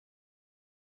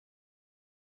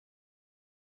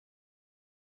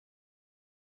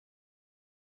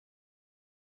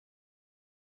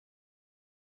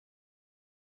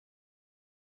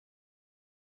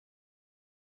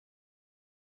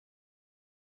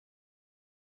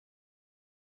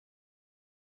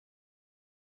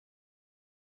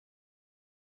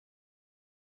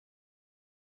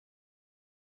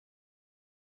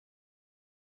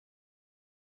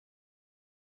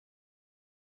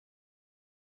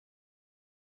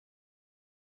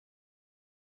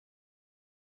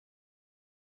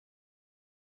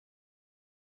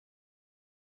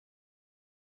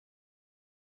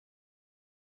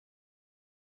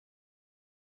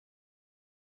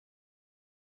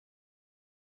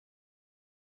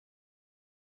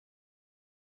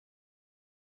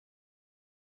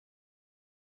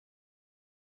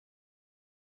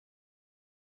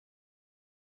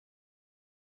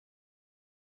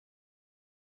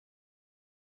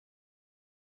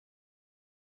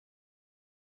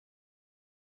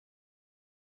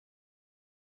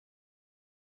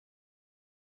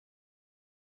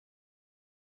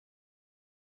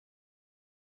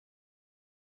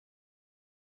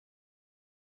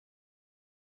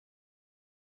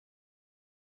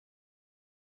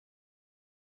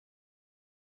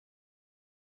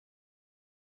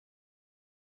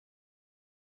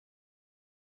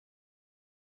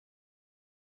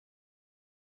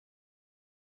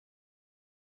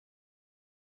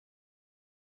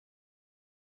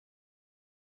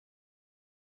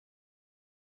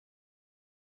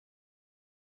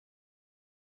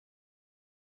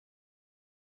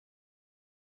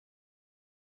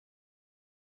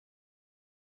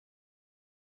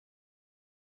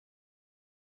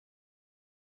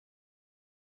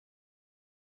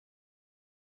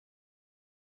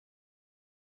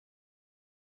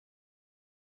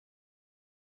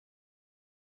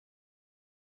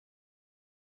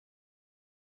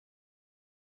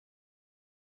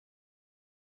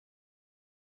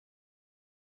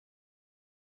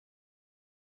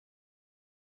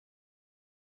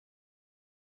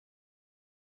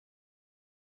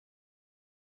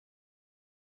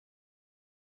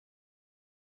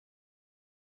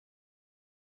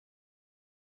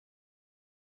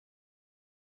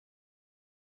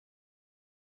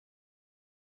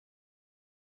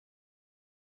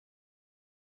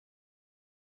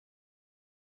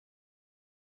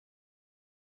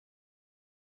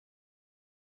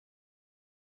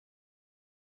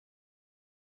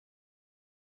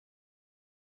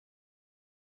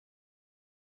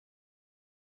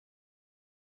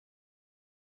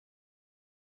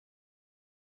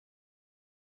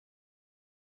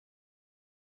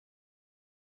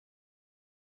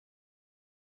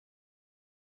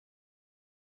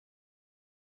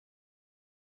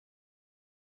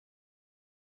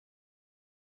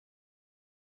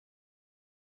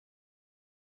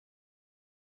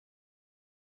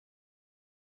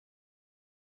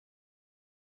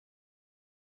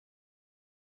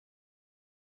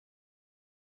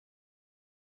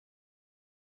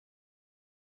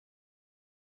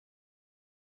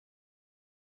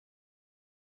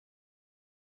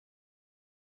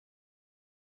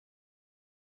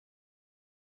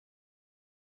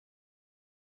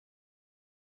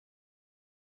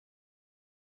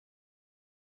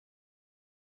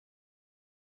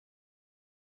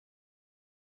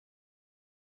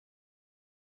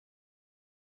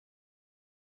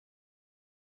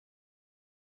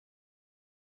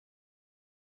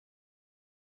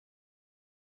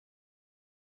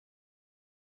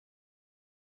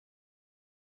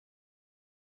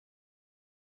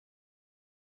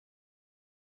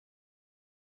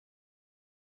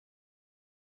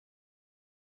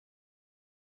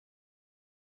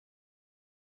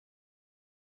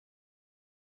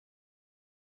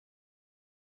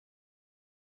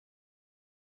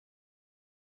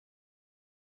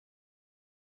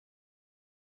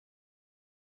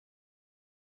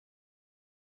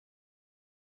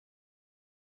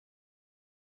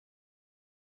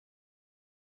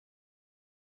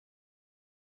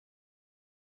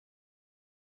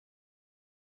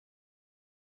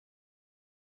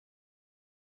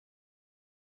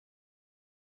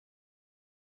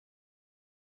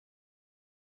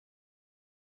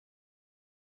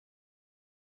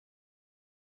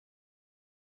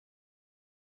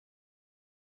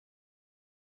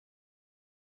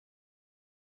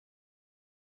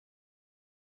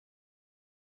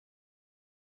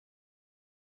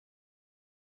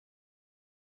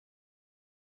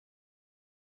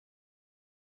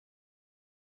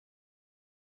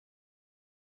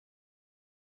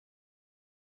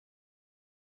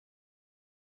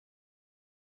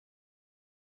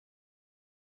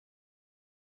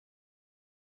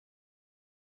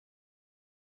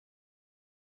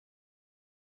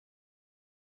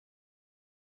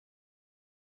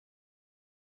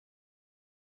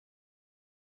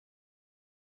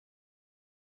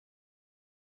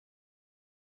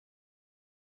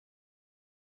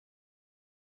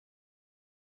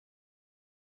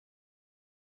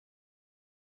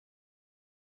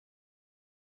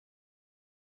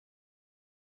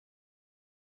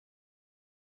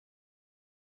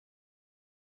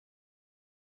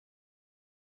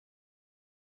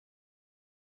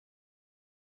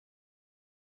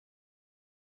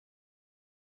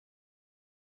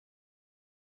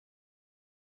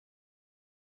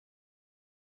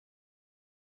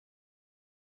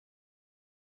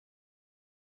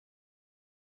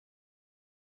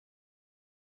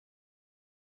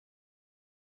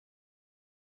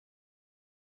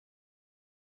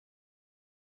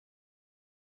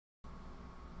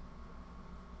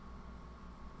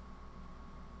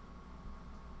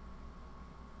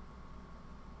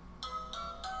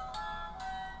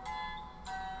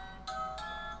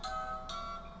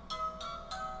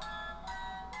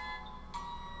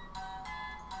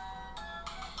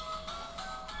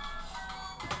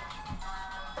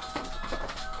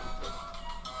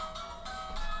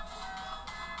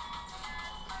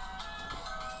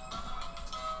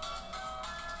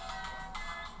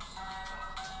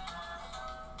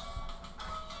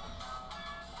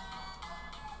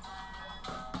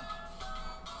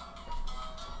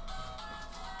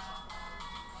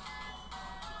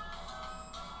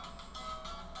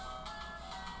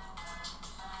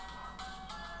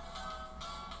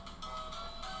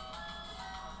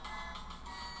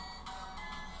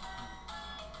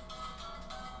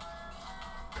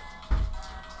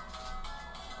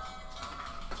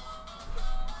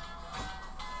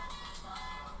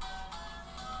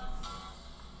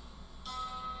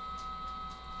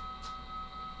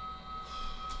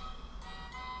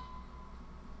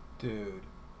Dude,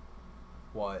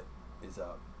 what is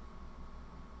up?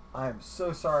 I am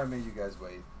so sorry I made you guys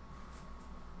wait.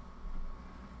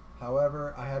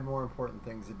 However, I had more important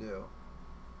things to do.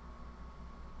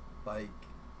 Like,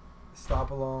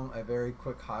 stop along a very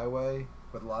quick highway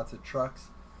with lots of trucks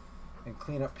and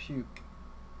clean up puke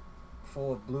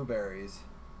full of blueberries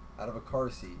out of a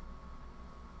car seat.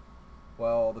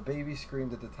 Well, the baby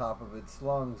screamed at the top of its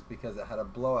lungs because it had a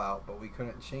blowout, but we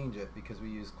couldn't change it because we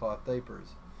used cloth diapers.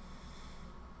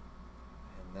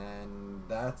 And then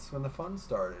that's when the fun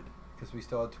started, because we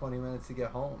still had 20 minutes to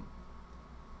get home.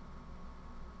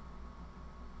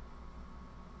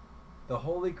 The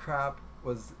holy crap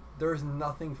was, there's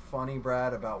nothing funny,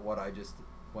 Brad, about what I just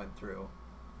went through.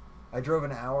 I drove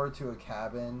an hour to a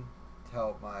cabin to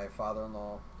help my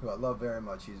father-in-law, who I love very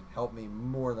much. He's helped me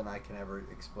more than I can ever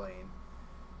explain,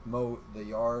 mow the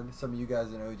yard. Some of you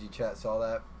guys in OG chat saw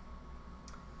that.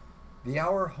 The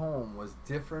hour home was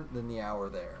different than the hour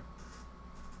there.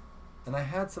 And I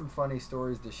had some funny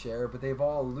stories to share, but they've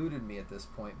all eluded me at this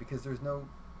point because there's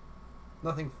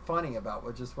nothing funny about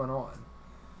what just went on.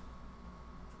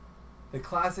 The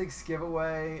classics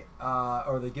giveaway,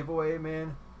 or the giveaway,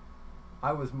 man,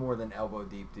 I was more than elbow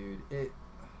deep, dude.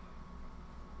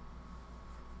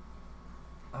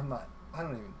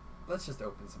 Let's just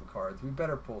open some cards. We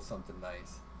better pull something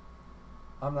nice.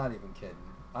 I'm not even kidding.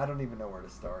 I don't even know where to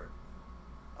start.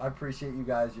 I appreciate you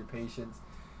guys, your patience.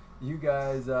 You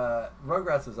guys,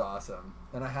 Rugrats was awesome,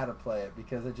 and I had to play it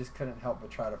because I just couldn't help but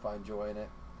try to find joy in it.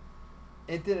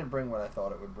 It didn't bring what I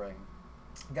thought it would bring.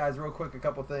 Guys, real quick, a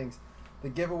couple things. The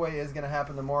giveaway is going to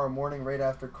happen tomorrow morning right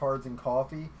after Cards and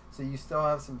Coffee, so you still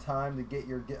have some time to get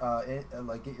your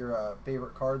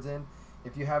favorite cards in.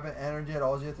 If you haven't entered yet,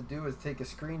 all you have to do is take a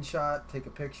screenshot, take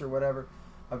a picture, whatever,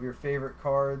 of your favorite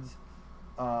cards,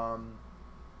 and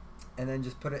then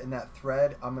just put it in that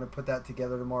thread. I'm going to put that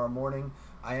together tomorrow morning.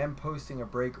 I am posting a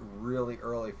break really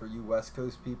early for you West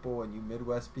Coast people and you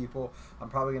Midwest people. I'm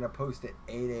probably going to post at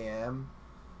 8 a.m.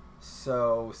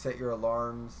 So set your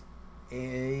alarms.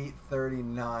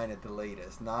 8:39 at the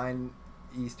latest. 9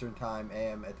 Eastern time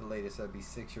a.m. at the latest. So that'd be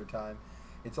 6 your time.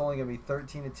 It's only going to be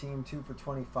 13 a team, 2 for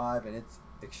 25, and it's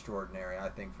extraordinary, I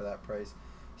think, for that price.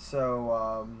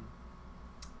 So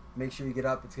make sure you get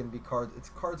up. It's going to be cards. It's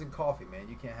Cards and Coffee, man.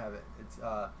 You can't have it. It's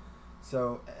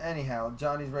so anyhow,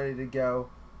 Johnny's ready to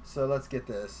go. So let's get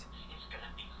this. It's going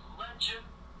to be legend.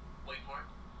 Wait for it.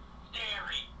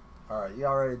 Dairy. All right,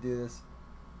 y'all ready to do this?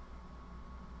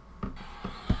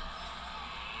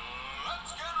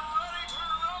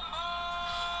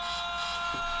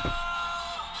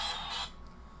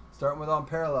 Starting with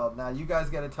Unparalleled. Now, you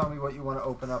guys got to tell me what you want to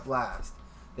open up last.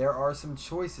 There are some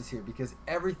choices here because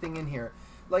everything in here,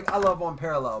 like I love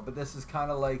Unparalleled, but this is kind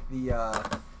of like the,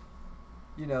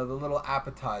 the little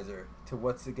appetizer to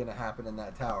what's going to happen in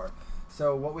that tower.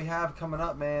 So what we have coming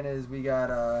up, man, is we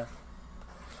got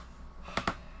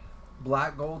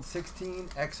Black Gold 16,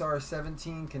 XR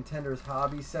 17, Contenders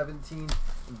Hobby 17,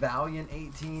 Valiant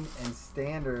 18, and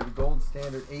Standard, Gold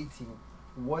Standard 18.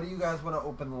 What do you guys want to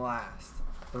open last?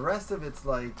 The rest of it's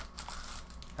like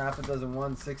half a dozen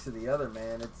one, 6 of the other,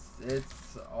 man.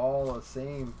 It's all the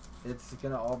same. It's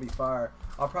gonna all be fire.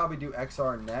 I'll probably do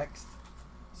XR next,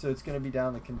 so it's gonna be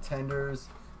down to Contenders,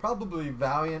 probably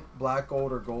Valiant, Black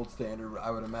Gold, or Gold Standard.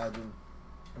 I would imagine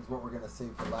is what we're gonna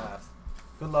save for last.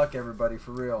 Good luck, everybody,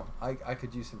 for real. I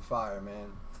could use some fire,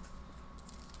 man.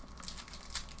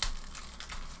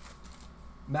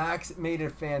 Max made a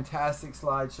fantastic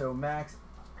slideshow. Max,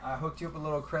 I hooked you up a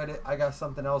little credit. I got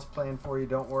something else planned for you.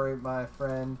 Don't worry, my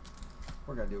friend.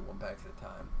 We're going to do it one pack at a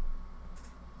time.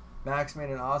 Max made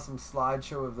an awesome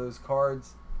slideshow of those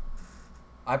cards.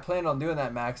 I planned on doing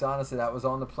that, Max. Honestly, that was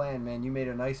on the plan, man. You made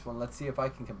a nice one. Let's see if I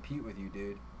can compete with you,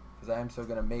 dude. Because I am still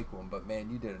going to make one. But, man,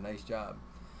 you did a nice job.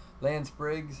 Lance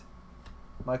Briggs,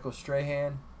 Michael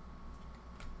Strahan,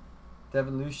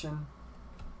 Devin Lucian,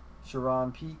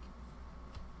 Sharon Peak,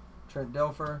 Trent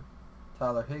Dilfer,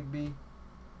 Tyler Higbee,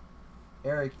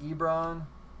 Eric Ebron,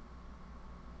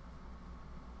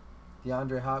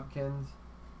 DeAndre Hopkins,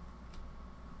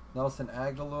 Nelson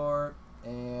Aguilar,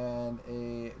 and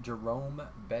a Jerome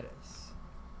Bettis.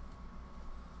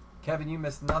 Kevin, you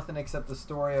missed nothing except the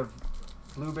story of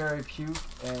blueberry puke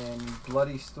and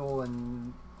bloody stool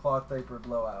and cloth diaper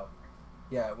blowout.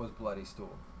 Yeah, it was bloody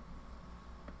stool.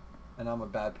 And I'm a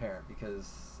bad parent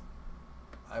because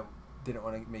I didn't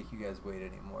want to make you guys wait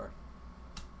anymore.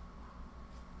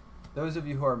 Those of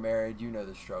you who are married, you know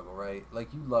the struggle, right?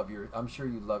 Like, you love I'm sure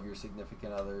you love your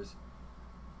significant others,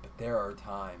 but there are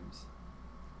times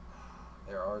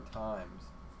that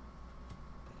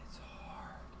it's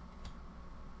hard.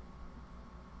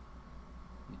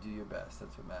 You do your best.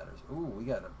 That's what matters. Ooh, we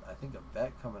got, I think, a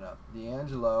vet coming up.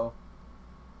 D'Angelo.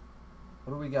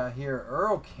 What do we got here?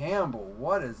 Earl Campbell.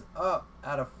 What is up?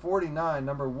 Out of 49,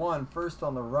 number 1, first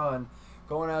on the run.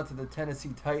 Going out to the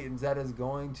Tennessee Titans. That is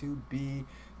going to be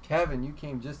Kevin. You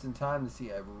came just in time to see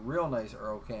a real nice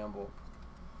Earl Campbell.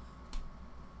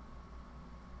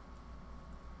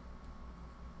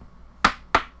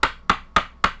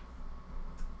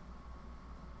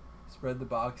 Spread the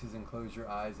boxes and close your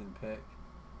eyes and pick.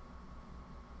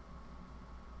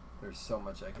 There's so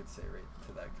much I could say right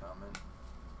to that comment.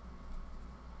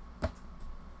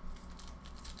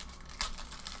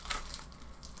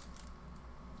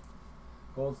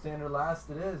 Gold standard last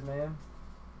it is, man.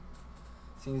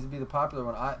 Seems to be the popular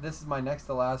one. This is my next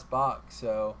to last box,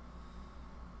 so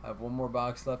I have one more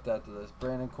box left after this.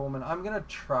 Brandon Coleman. I'm going to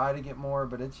try to get more,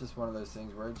 but it's just one of those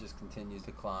things where it just continues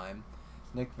to climb.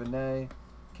 Nick Vinay,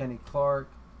 Kenny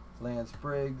Clark, Lance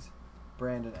Briggs,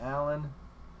 Brandon Allen,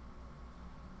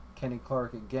 Kenny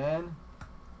Clark again.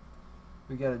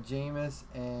 We got a Jameis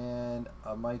and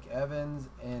a Mike Evans,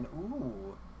 and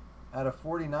ooh, out of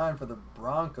 49 for the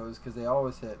Broncos, because they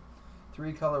always hit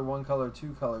 3 color, 1 color,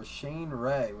 2 colors. Shane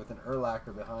Ray with an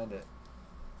Urlacher behind it.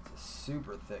 It's a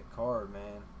super thick card,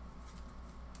 man.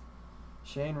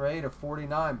 Shane Ray to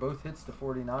 49, both hits to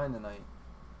 49 tonight.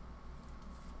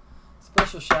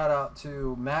 Special shout out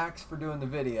to Max for doing the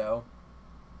video,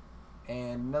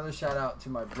 and another shout out to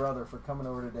my brother for coming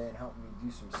over today and helping me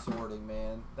do some sorting,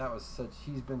 man. That was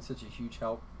he's been such a huge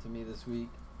help to me this week.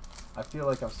 I feel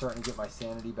like I'm starting to get my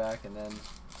sanity back, and then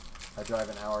I drive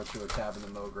an hour to a cabin to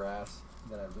mow grass,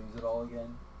 then I lose it all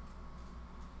again.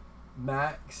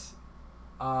 Max,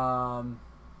 Scott,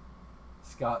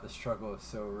 the struggle is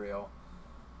so real.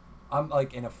 I'm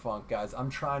like in a funk, guys. I'm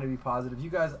trying to be positive. You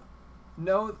guys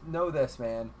know this,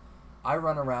 man. I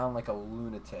run around like a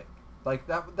lunatic. Like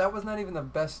that was not even the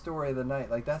best story of the night.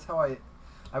 Like that's how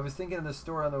I was thinking of the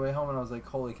story on the way home, and I was like,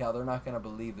 holy cow, they're not gonna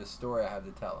believe the story I have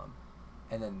to tell them.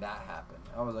 And then that happened.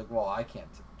 I was like, well, I can't.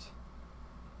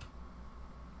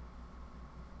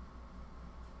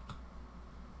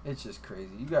 It's just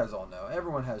crazy. You guys all know.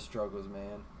 Everyone has struggles,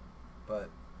 man. But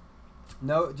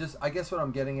no, just I guess what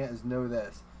I'm getting at is know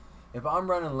this. If I'm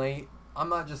running late, I'm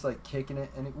not just like kicking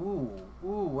it and ooh,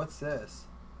 what's this?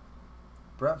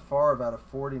 Brett Favre out of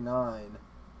 49.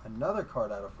 Another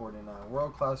card out of 49.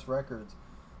 World class records.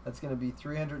 That's going to be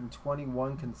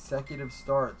 321 consecutive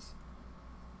starts.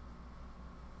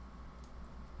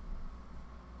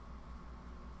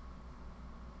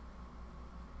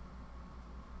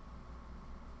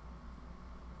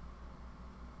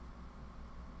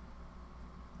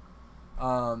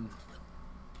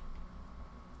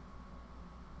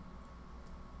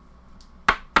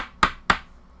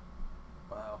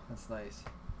 Wow, that's nice.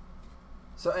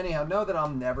 So anyhow, know that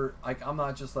I'm never, like, I'm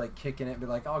not just like kicking it, but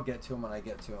like I'll get to him when I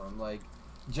get to him. Like,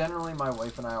 generally my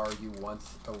wife and I argue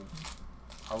once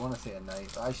I want to say a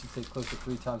night, but I should say close to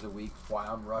 3 times a week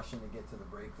while I'm rushing to get to the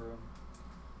break room.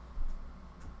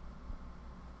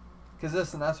 Because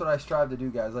listen, that's what I strive to do,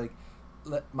 guys. Like,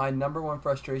 my #1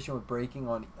 frustration with breaking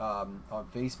on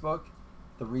Facebook,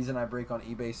 the reason I break on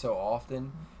eBay so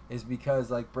often is because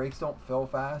like breaks don't fill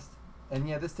fast. And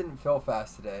yeah, this didn't fill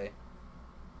fast today.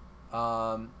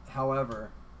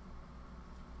 However,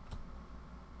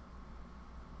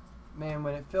 man,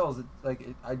 when it fills,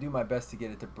 I do my best to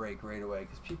get it to break right away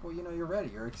because people, you know, you're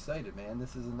ready, you're excited, man.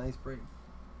 This is a nice break.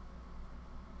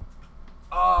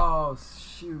 Oh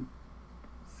shoot,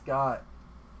 Scott.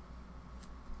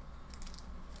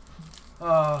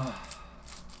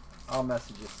 I'll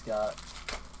message you, Scott.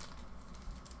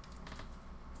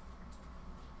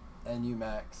 And you,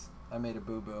 Max. I made a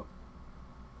boo-boo.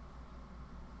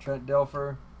 Trent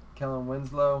Dilfer, Kellen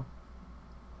Winslow,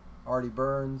 Artie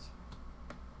Burns,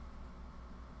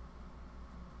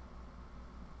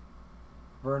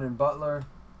 Vernon Butler,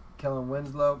 Kellen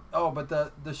Winslow. Oh, but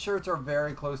the shirts are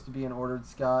very close to being ordered,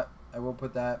 Scott. I will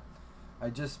put that. I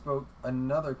just spoke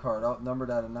another card, outnumbered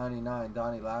out of 99,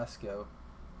 Donnie Lasco.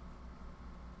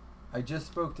 I just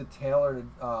spoke to Taylor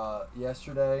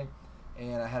yesterday,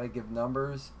 and I had to give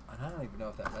numbers, and I don't even know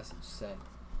if that message sent.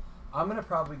 I'm going to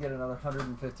probably get another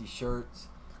 150 shirts,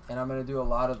 and I'm going to do a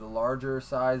lot of the larger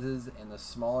sizes and the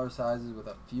smaller sizes with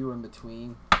a few in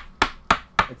between.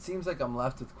 It seems like I'm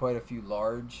left with quite a few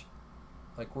large.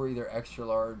 Like we're either extra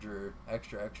large or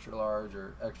extra large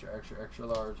or extra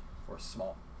large or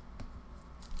small.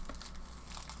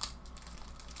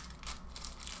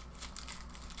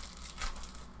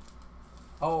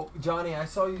 Oh, Johnny, I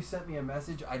saw you sent me a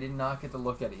message. I did not get to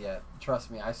look at it yet.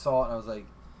 Trust me, I saw it and I was like,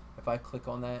 if I click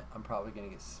on that, I'm probably going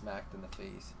to get smacked in the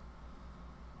face.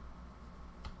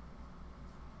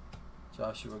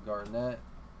 Joshua Garnett.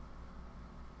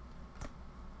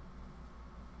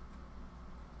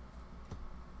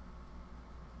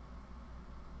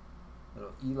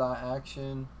 Little Eli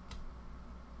action.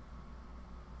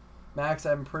 Max,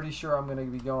 I'm pretty sure I'm going to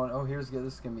be going. Oh, here's good.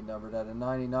 This is going to be numbered at a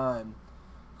 99.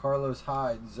 Carlos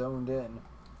Hyde zoned in.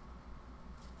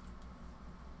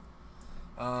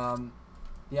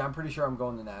 Yeah, I'm pretty sure I'm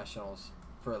going to Nationals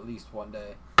for at least one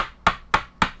day.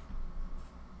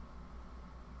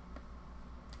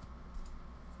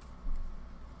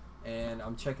 And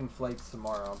I'm checking flights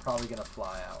tomorrow. I'm probably going to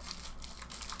fly out.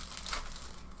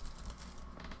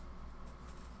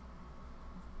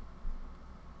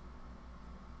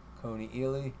 Coney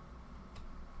Ely.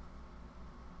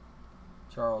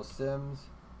 Charles Sims.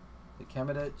 The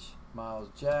Kemidich. Miles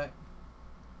Jack.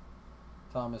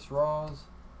 Thomas Rawls.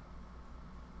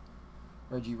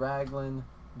 Reggie Ragland.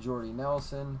 Jordy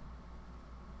Nelson.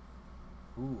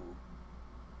 Ooh.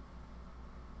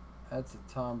 That's a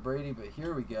Tom Brady, but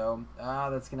here we go. Ah,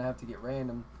 that's going to have to get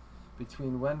random.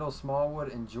 Between Wendell Smallwood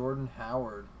and Jordan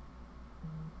Howard.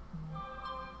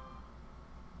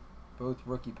 Both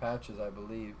rookie patches, I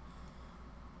believe.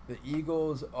 The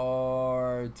Eagles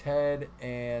are Ted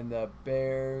and the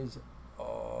Bears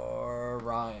are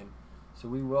Ryan. So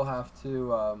we will have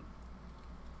to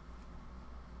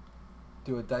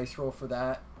do a dice roll for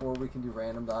that, or we can do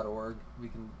random.org. We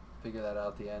can figure that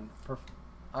out at the end.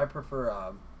 I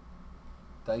prefer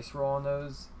dice roll on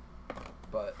those,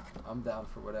 but I'm down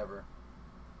for whatever.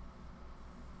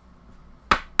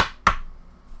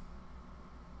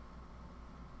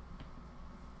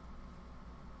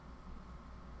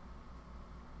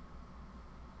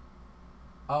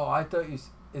 Oh, I thought you...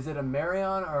 Is it a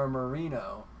Marion or a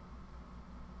Marino?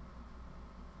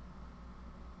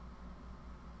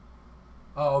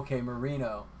 Oh, okay,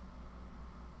 Marino.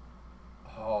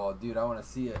 Oh, dude, I want to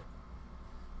see it.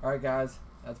 All right, guys.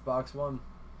 That's box one.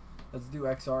 Let's do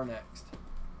XR next.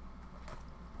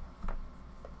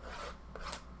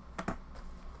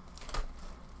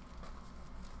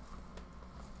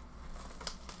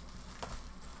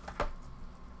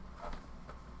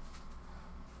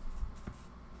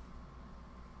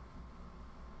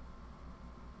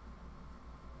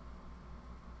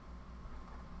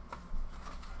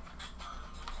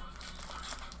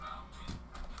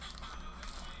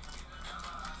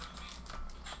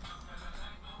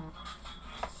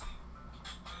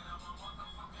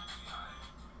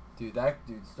 Dude, that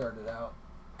dude started out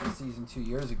the season 2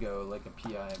 years ago like a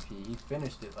PIMP. He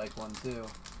finished it like one too.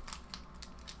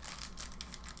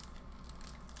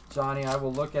 Johnny, I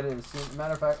will look at it as soon.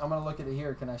 Matter of fact, I'm gonna look at it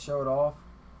here. Can I show it off?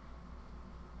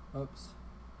 Oops.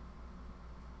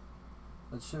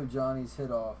 Let's show Johnny's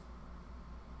hit off.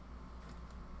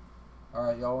 All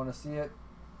right, y'all want to see it?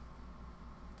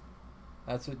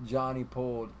 That's what Johnny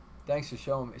pulled. Thanks for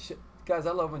showing me. Guys,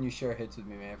 I love when you share hits with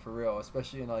me, man, for real,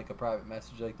 especially in like a private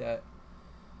message like that.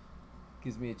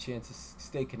 Gives me a chance to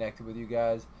stay connected with you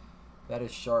guys. That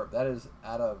is sharp. That is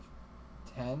out of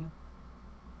 10.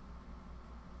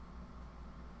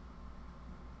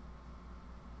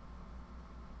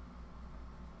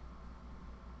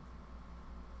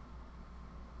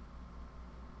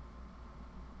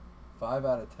 Five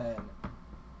out of 10.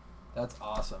 That's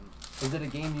awesome. Is it a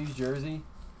game used jersey?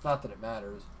 Not that it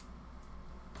matters.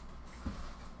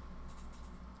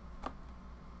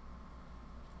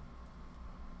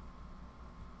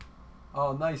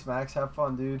 Oh, nice, Max. Have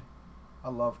fun, dude. I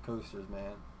love coasters,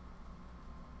 man.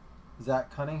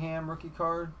 Zach Cunningham rookie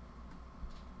card.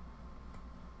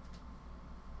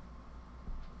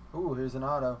 Ooh, here's an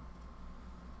auto.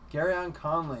 Garyon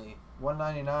Conley,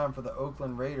 199 for the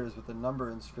Oakland Raiders with the number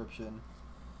inscription.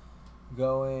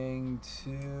 Going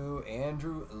to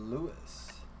Andrew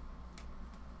Lewis.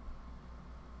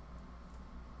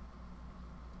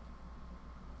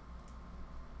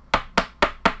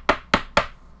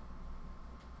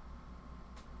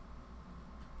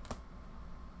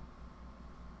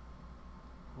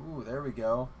 Ooh, there we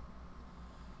go.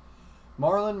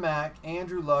 Marlon Mack,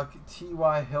 Andrew Luck,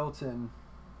 T.Y. Hilton.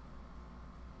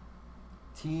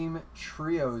 Team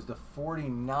Trios, the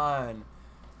 49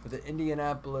 for the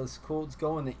Indianapolis Colts,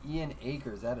 going to Ian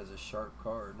Akers. That is a sharp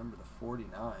card, number the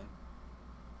 49.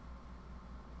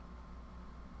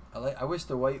 I wish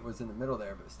the white was in the middle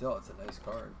there, but still, it's a nice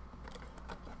card.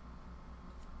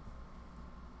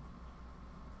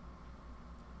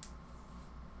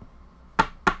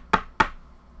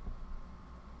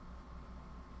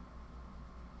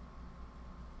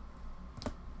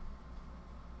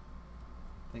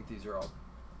 I think these are all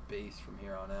base from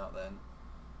here on out then.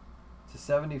 To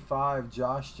 75,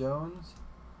 Josh Jones.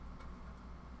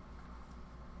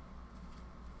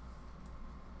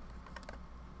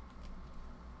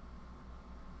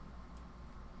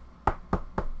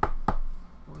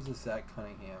 is Zach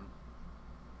Cunningham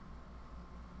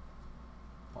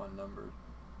on numbered.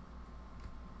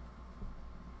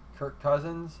 Kirk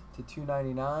Cousins to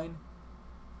 299.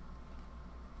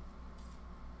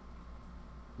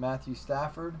 Matthew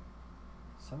Stafford.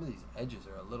 Some of these edges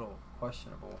are a little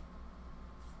questionable.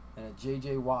 And a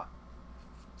J.J. Watt.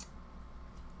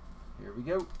 Here we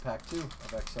go. Pack 2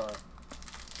 of XR.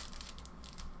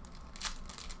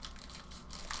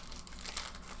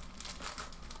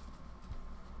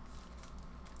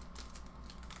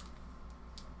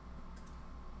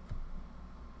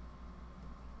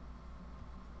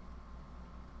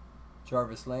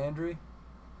 Jarvis Landry.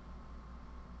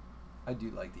 I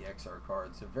do like the XR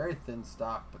cards. They're very thin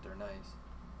stock, but they're nice.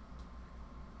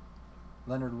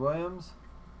 Leonard Williams.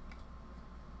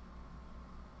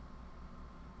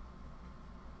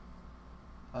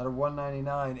 Out of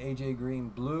 199, AJ Green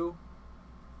blue.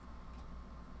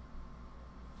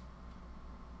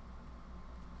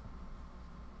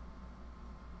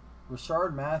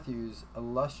 Rashard Matthews,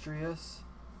 illustrious,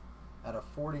 out of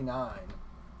 49.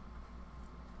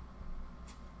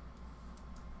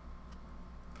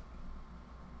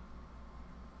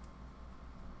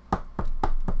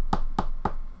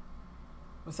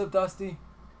 What's up, Dusty?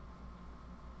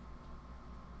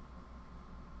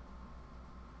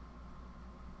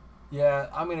 Yeah,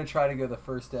 I'm going to try to go the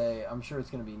first day. I'm sure it's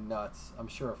going to be nuts. I'm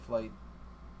sure a flight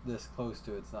this close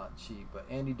to it's not cheap. But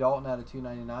Andy Dalton out of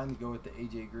 299 to go with the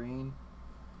AJ Green.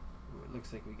 Ooh, it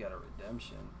looks like we got a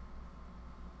redemption.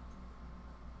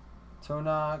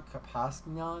 Tona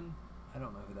Kapaskyan. I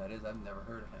don't know who that is. I've never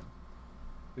heard of him.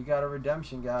 We got a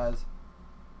redemption, guys.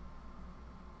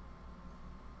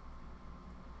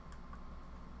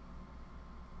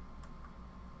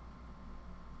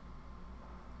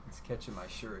 It's catching my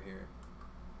shirt here.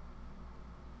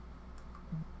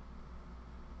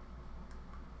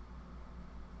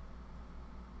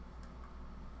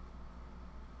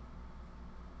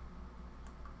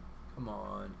 Come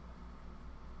on.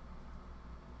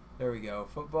 There we go.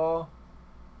 Football.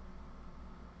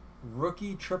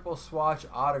 Rookie triple swatch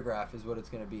autograph is what it's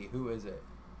going to be. Who is it?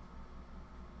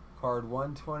 Card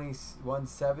 120,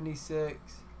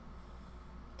 176.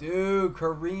 Dude,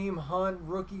 Kareem Hunt,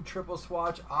 rookie triple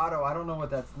swatch auto. I don't know what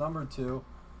that's numbered to,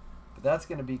 but that's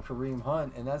going to be Kareem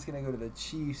Hunt, and that's going to go to the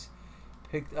Chiefs.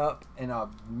 Picked up in a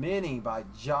mini by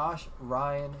Josh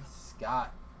Ryan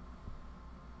Scott.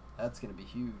 That's going to be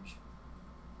huge.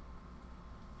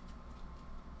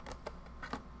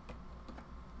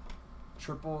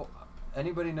 Triple.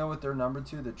 Anybody know what they're numbered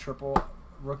to? The triple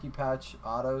rookie patch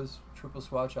autos, triple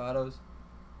swatch autos.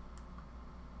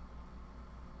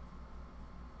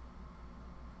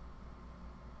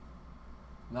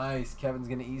 Nice. Kevin's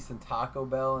going to eat some Taco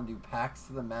Bell and do packs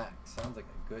to the max. Sounds like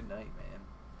a good night, man.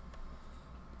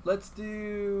 Let's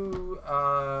do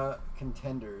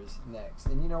contenders next.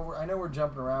 And, you know, I know we're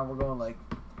jumping around. We're going like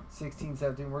 16,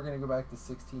 17. We're going to go back to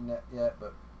 16 yet,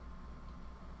 but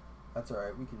that's all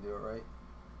right. We can do it, right?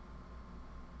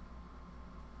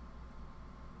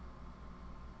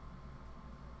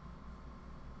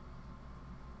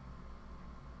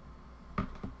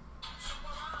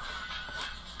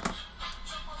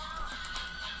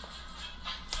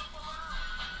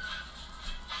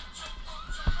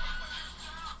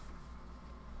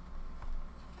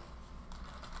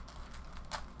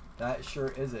 That sure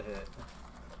is a hit.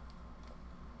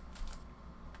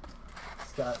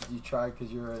 Scott, you tried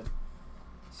because you're in.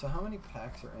 So how many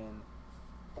packs are in?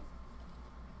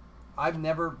 I've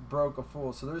never broke a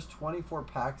full. So there's 24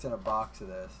 packs in a box of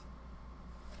this.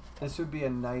 This would be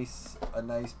a nice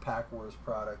Pack Wars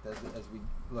product as we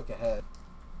look ahead.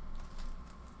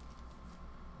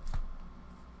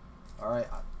 All right,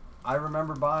 I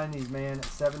remember buying these, man, at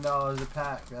 $7 a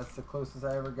pack. That's the closest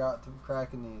I ever got to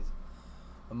cracking these.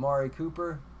 Amari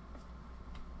Cooper,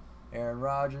 Aaron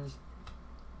Rodgers,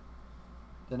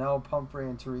 Donnell Pumphrey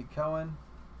and Tariq Cohen,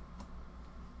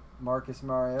 Marcus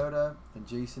Mariota, and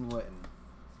Jason Witten.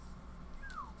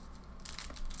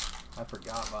 I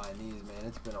forgot buying these, man.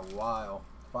 It's been a while.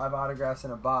 5 autographs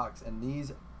in a box, and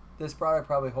this product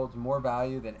probably holds more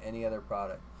value than any other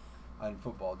product in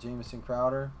football. Jamison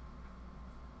Crowder,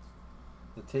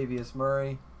 Latavius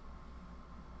Murray,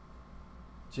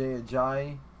 Jay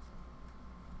Ajayi,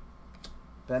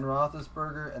 Ben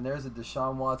Roethlisberger, and there's a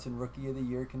Deshaun Watson Rookie of the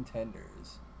Year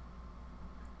contenders.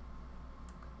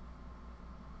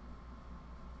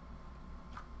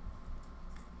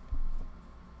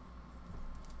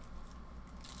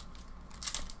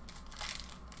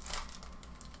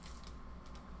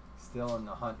 Still in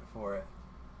the hunt for it.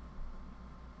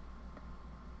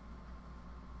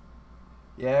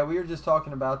 Yeah, we were just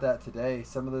talking about that today.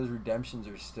 Some of those redemptions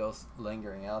are still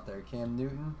lingering out there. Cam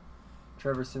Newton,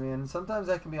 Trevor Siemian. Sometimes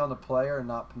that can be on the player and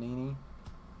not Panini.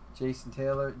 Jason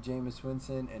Taylor, Jameis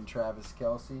Winston, and Travis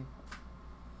Kelce.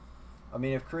 I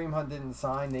mean, if Kareem Hunt didn't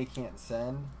sign, they can't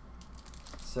send.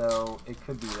 So it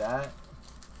could be that.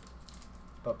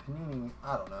 But Panini,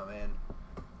 I don't know, man.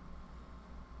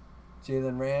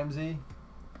 Jalen Ramsey,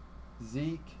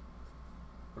 Zeke.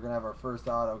 We're going to have our first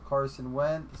auto. Carson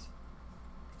Wentz,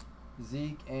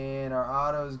 Zeke, and our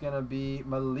auto is going to be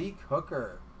Malik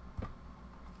Hooker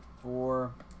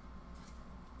for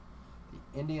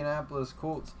the Indianapolis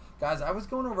Colts. Guys, I was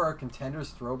going over our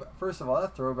contenders throwback. First of all,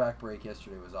 that throwback break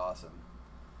yesterday was awesome.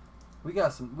 We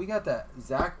got that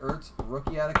Zach Ertz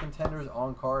rookie out of contenders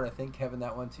on card. I think, Kevin,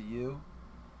 that went to you.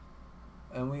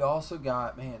 And we also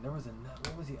got, man, there was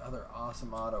what was the other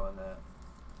awesome auto in that?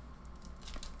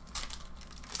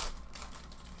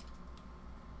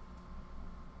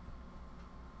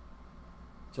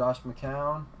 Josh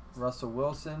McCown, Russell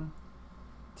Wilson,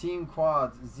 team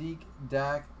quads, Zeke,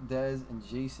 Dak, Dez, and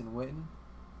Jason Witten,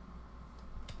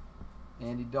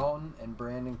 Andy Dalton, and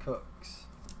Brandon Cooks.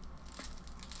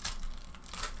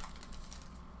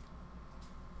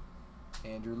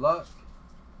 Andrew Luck,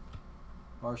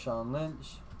 Marshawn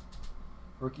Lynch,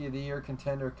 Rookie of the Year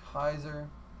contender Kaiser,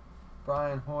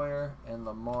 Brian Hoyer, and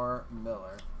Lamar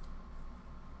Miller.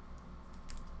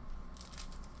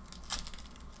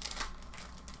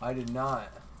 I did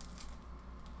not.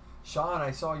 Sean,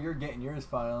 I saw you're getting yours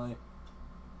finally.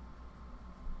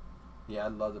 Yeah,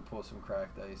 I'd love to pull some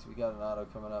cracked ice. We got an auto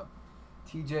coming up.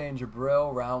 TJ and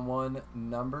Jabril, round 1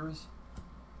 numbers.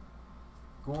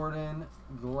 Gordon,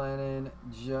 Glennon,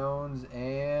 Jones,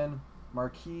 and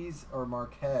Marquez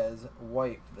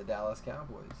White for the Dallas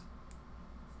Cowboys.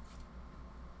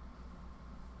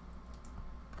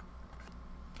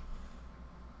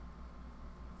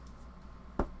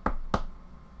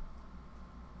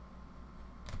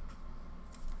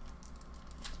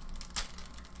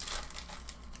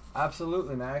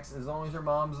 Absolutely, Max. As long as your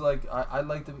mom's like, I'd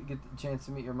like to get the chance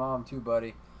to meet your mom too,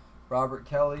 buddy. Robert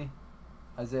Kelly,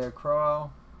 Isaiah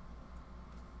Crowell,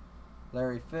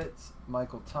 Larry Fitz,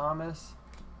 Michael Thomas,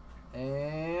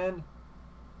 and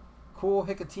Cool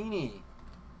Hicatini.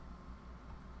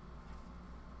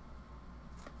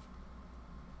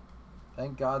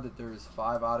 Thank God that there's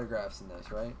 5 autographs in this,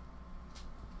 right?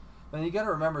 And you got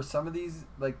to remember, some of these,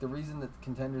 like the reason that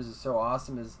Contenders is so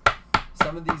awesome is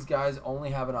some of these guys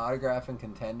only have an autograph in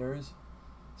Contenders.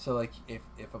 So like if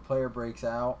a player breaks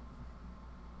out,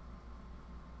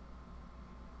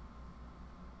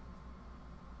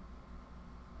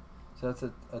 so that's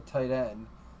a tight end.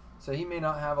 So he may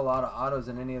not have a lot of autos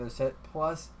in any other set.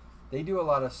 Plus, they do a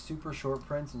lot of super short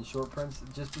prints and short prints.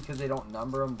 Just because they don't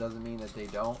number them doesn't mean that they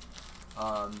don't.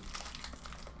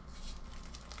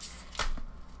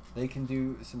 They can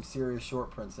do some serious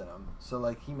short prints in them. So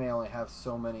like he may only have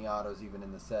so many autos even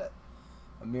in the set.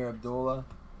 Amir Abdullah,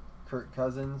 Kirk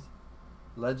Cousins,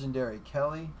 Legendary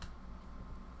Kelly,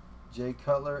 Jay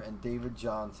Cutler, and David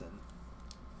Johnson.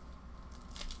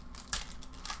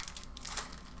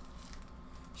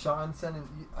 Sean,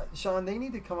 they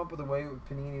need to come up with a way with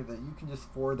Panini that you can just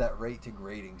forward that rate to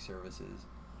grading services.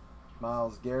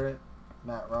 Myles Garrett,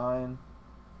 Matt Ryan,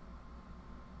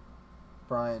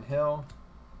 Brian Hill,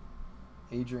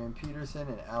 Adrian Peterson,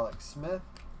 and Alex Smith.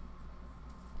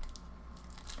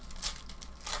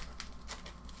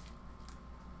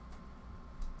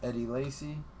 Eddie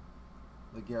Lacy,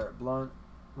 LeGarrette Blount,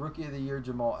 Rookie of the Year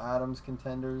Jamal Adams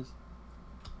contenders,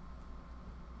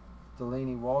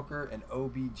 Delaney Walker, and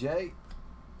OBJ.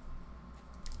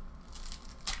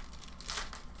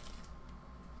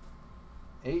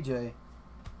 AJ,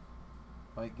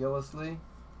 Mike Gillislee,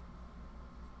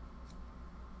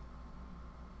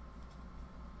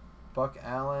 Buck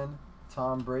Allen,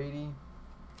 Tom Brady,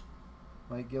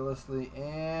 Mike Gillislee,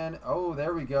 and oh,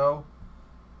 there we go.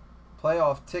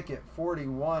 Playoff ticket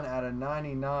 41 out of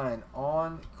 99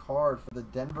 on card for the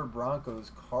Denver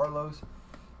Broncos, Carlos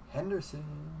Henderson.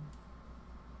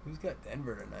 Who's got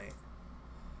Denver tonight?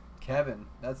 Kevin.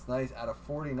 That's nice. Out of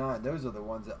 49. Those are the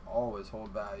ones that always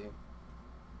hold value.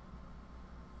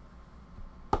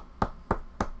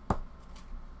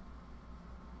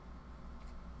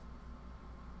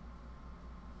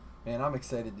 Man, I'm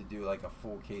excited to do like a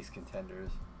full case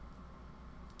Contenders.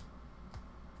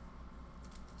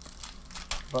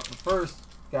 But first,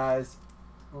 guys,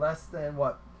 less than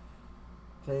what?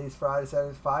 Today's Friday,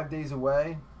 Saturday, 5 days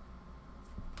away.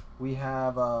 We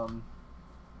have Todd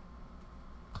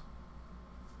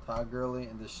Gurley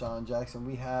and Deshaun Jackson.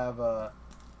 We have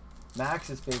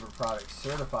Max's favorite product,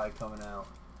 Certified, coming out.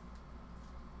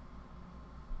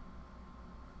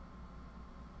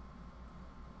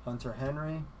 Hunter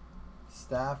Henry,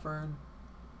 Stafford,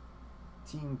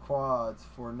 team quads,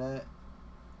 Fournette,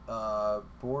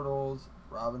 Bortles,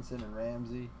 Robinson and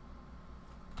Ramsey,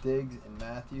 Diggs and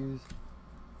Matthews.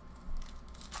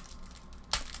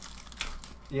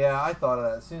 Yeah, I thought of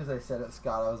that. As soon as I said it,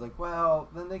 Scott, I was like, well,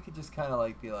 then they could just kind of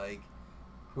like be like,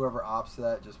 whoever opts to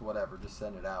that, just whatever, just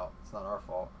send it out. It's not our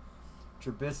fault.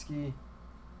 Trubisky,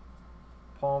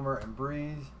 Palmer, and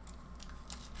Breeze.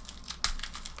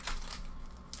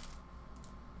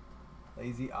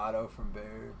 Lazy Otto from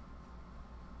Bears.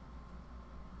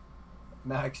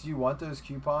 Max, do you want those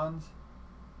coupons?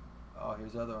 Oh,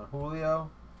 here's the other one.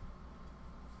 Julio.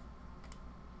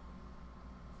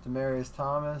 Demaryius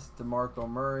Thomas, DeMarco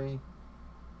Murray,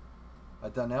 a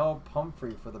Donnell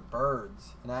Pumphrey for the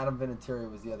Birds, and Adam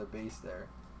Vinatieri was the other base there.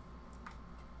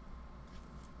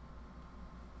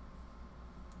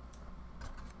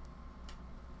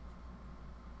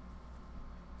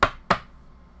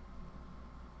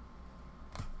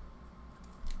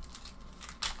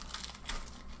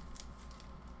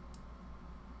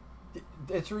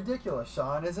 It's ridiculous,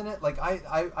 Sean, isn't it? Like,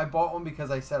 I bought one because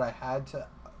I said I had to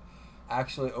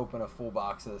actually open a full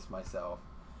box of this myself.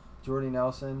 Jordy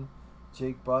Nelson,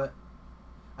 Jake Butt.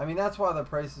 I mean, that's why the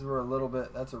prices were a little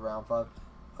bit, that's a round 5,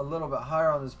 a little bit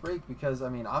higher on this break because, I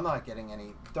mean, I'm not getting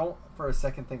any, don't for a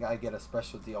second think I get a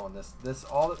special deal on this.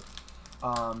 All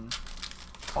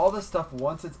this stuff,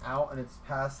 once it's out and it's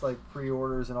past, like,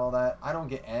 pre-orders and all that, I don't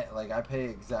get, like, I pay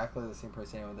exactly the same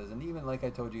price anyone does. And even, like I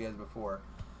told you guys before,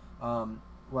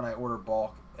 when I order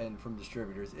bulk and from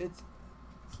distributors, it's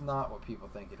not what people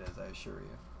think it is, I assure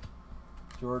you.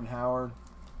 Jordan Howard.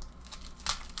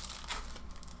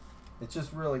 It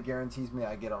just really guarantees me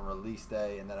I get on release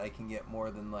day and that I can get more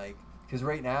than like... Because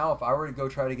right now, if I were to go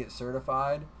try to get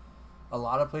certified, a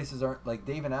lot of places aren't... Like,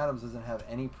 David Adams doesn't have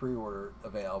any pre-order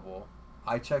available.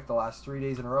 I checked the last 3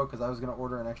 days in a row because I was going to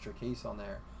order an extra case on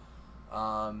there.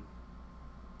 I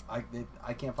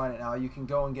can't find it now. You can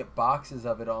go and get boxes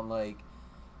of it on, like,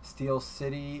 Steel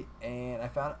City, and I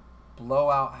found...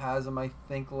 Blowout has them, I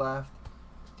think, left.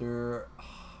 They're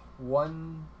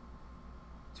 $120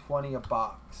 a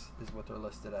box is what they're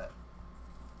listed at.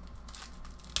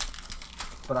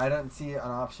 But I didn't see an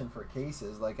option for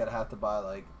cases. Like, I'd have to buy,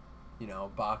 like, you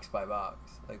know, box by box.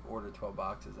 Like, order 12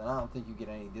 boxes. And I don't think you get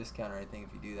any discount or anything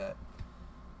if you do that.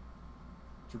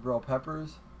 Jabril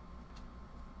Peppers.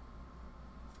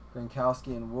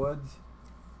 Gronkowski and Woods.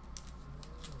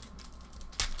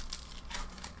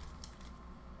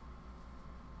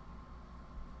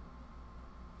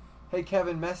 Hey,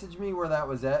 Kevin, message me where that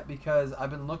was at because I've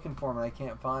been looking for them and I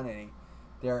can't find any.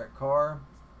 Derek Carr,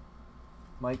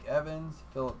 Mike Evans,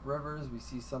 Phillip Rivers. We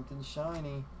see something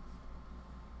shiny.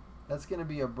 That's going to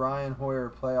be a Brian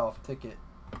Hoyer playoff ticket.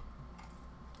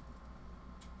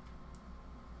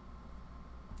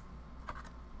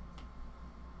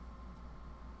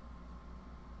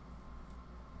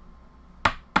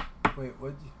 Wait,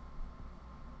 would you?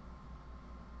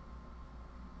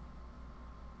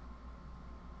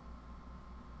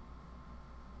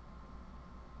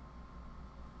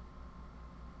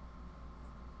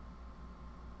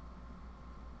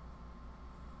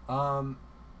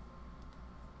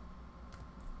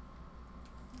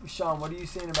 Sean, what are you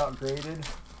saying about graded?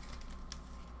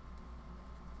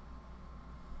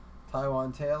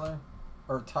 Taiwan Taylor?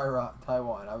 Or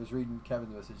Taiwan. I was reading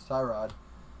Kevin's message. Tyrod.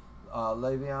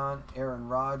 Le'Veon, Aaron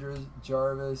Rodgers,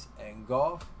 Jarvis, and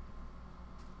Goff.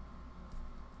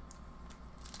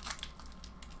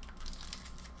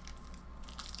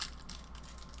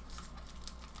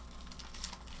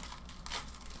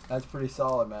 That's pretty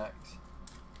solid, Max.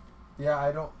 Yeah,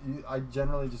 I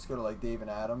generally just go to like David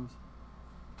Adams.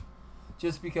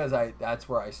 Just because that's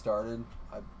where I started.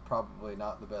 I'm probably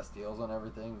not the best deals on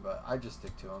everything, but I just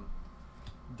stick to them.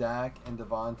 Dak and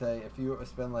Devontae. If you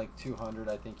spend like $200,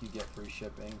 I think you get free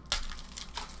shipping.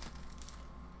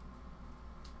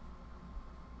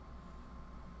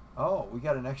 Oh, we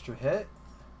got an extra hit?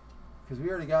 Because we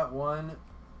already got 1,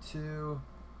 2...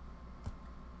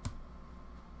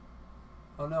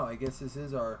 Oh no, I guess this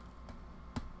is our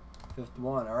 5th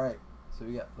one. Alright, so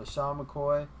we got LaShawn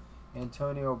McCoy,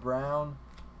 Antonio Brown,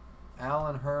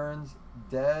 Allen Hurns,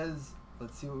 Dez.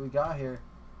 Let's see what we got here.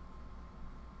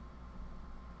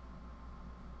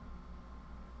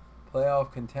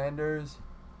 Playoff contenders.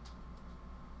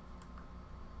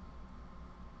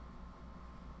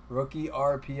 Rookie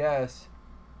RPS.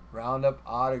 Roundup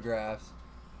autographs.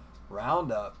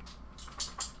 Roundup.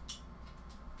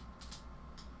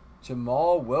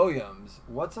 Jamal Williams.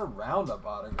 What's a Roundup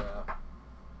autograph?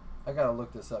 I gotta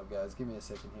look this up, guys. Give me a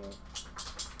second here.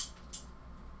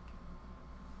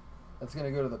 That's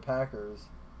gonna go to the Packers.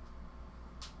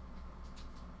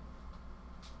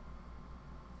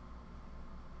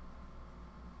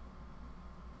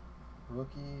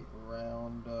 Rookie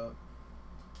roundup.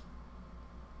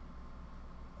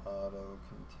 Auto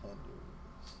contenders.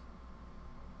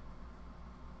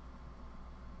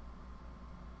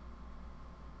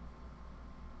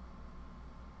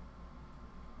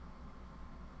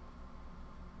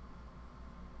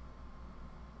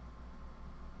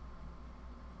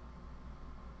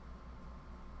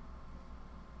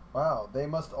 Wow, they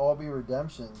must all be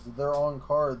redemptions. They're on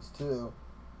cards too.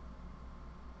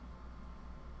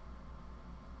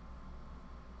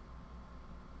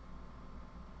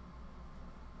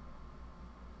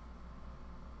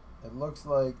 It looks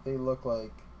like they look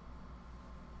like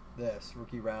this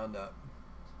rookie roundup.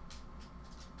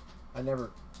 I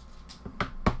never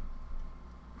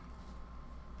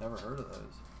heard of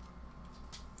those.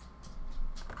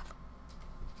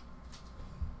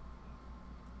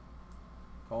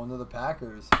 Going to the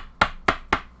Packers.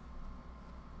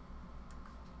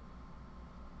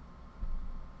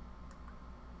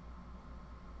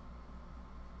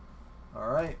 All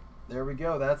right, there we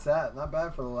go. That's that. Not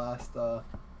bad for the last. All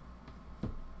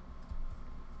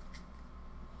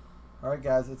right,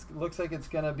 guys. It looks like it's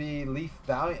gonna be Leaf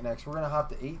Valiant next. We're gonna hop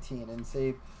to 18 and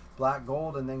save Black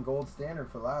Gold and then Gold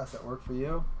Standard for last. That work for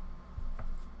you?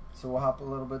 So we'll hop a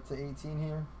little bit to 18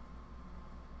 here.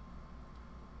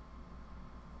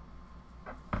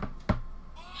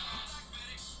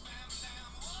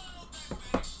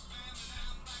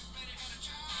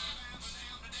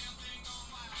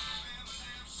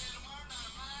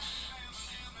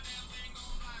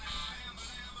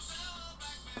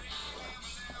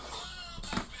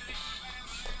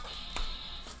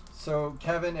 So,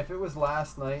 Kevin, if it was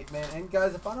last night, man, and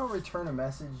guys, if I don't return a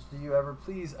message to you ever,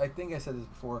 please, I think I said this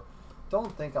before,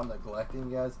 don't think I'm neglecting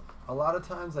you guys. A lot of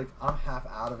times, like, I'm half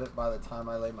out of it by the time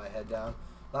I lay my head down.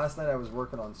 Last night I was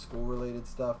working on school-related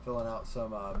stuff, filling out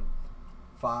some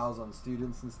files on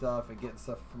students and stuff, and getting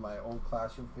stuff from my old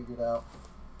classroom figured out.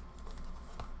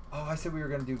 Oh, I said we were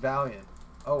going to do Valiant.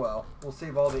 Oh, well. We'll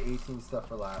save all the 18 stuff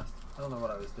for last. I don't know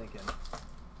what I was thinking.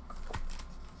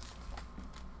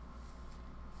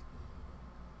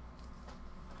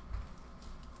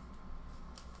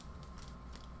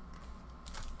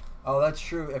 Oh, that's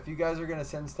true. If you guys are going to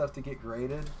send stuff to get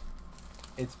graded,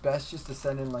 it's best just to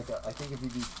send in like a, I think if you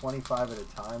do 25 at a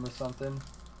time or something,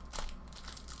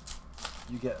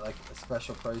 you get like a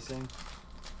special pricing.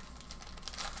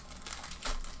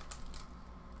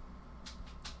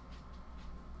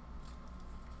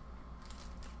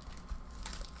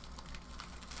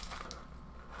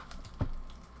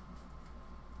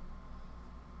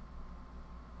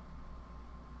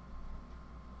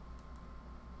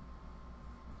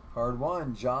 Card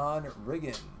 1, John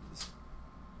Riggins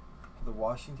for the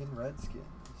Washington Redskins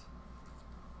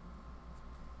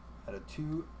at a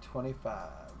 225.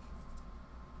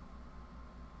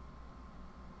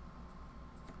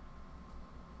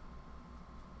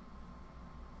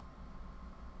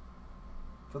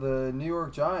 For the New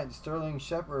York Giants, Sterling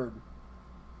Shepard,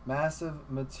 Massive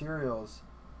Materials.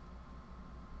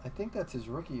 I think that's his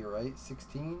rookie, right?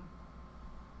 16?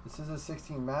 This is a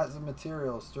 16, Massive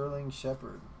Materials, Sterling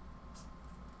Shepard.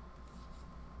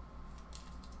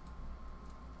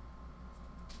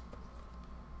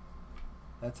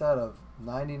 That's out of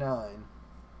 99.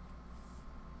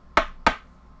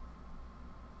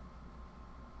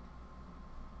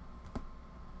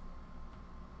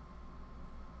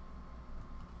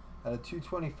 Out of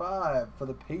 225 for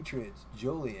the Patriots,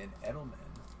 Julian Edelman.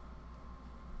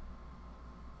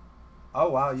 Oh,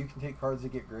 wow. You can take cards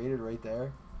that get graded right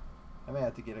there. I may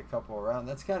have to get a couple around.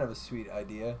 That's kind of a sweet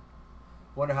idea.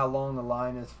 Wonder how long the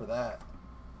line is for that.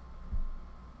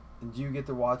 And do you get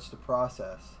to watch the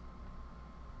process?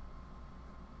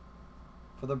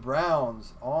 For the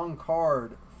Browns, on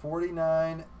card,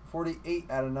 48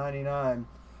 out of 99.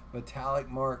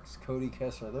 Metallic marks, Cody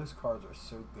Kessler. Those cards are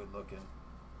so good looking.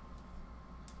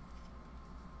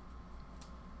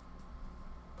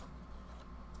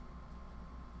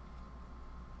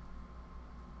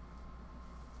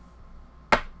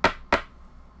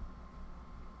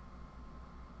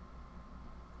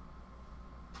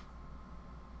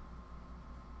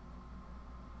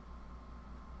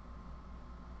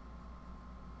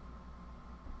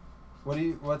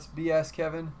 What's BS,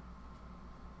 Kevin?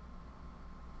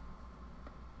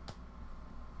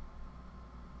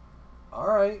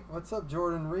 Alright, what's up,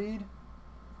 Jordan Reed?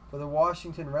 For the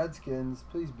Washington Redskins,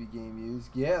 please be game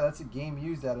used. Yeah, that's a game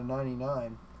used out of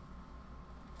 99.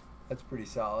 That's pretty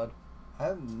solid.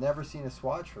 I've never seen a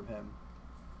swatch from him.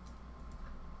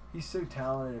 He's so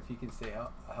talented if he can stay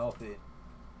healthy.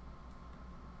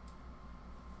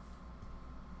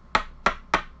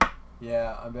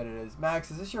 Yeah, I bet it is. Max,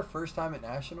 is this your first time at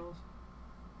Nationals?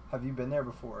 Have you been there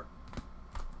before?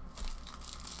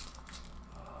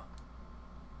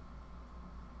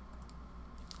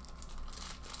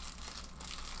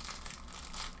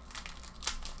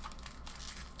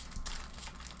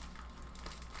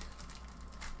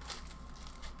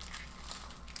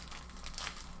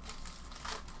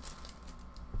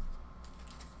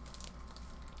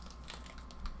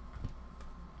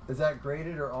 Is that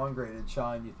graded or ungraded,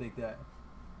 Sean? You think that?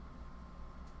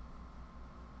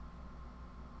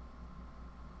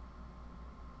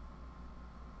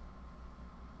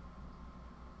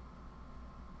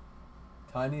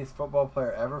 Tiniest football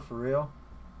player ever, for real?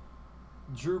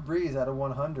 Drew Brees out of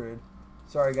 100.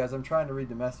 Sorry, guys, I'm trying to read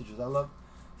the messages.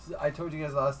 I told you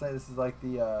guys last night this is like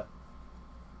the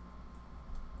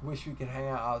wish we could hang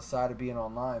out outside of being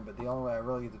online, but the only way I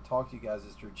really get to talk to you guys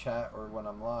is through chat or when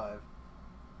I'm live.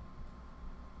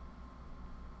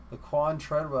 Laquan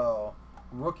Treadwell,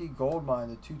 rookie gold mine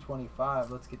to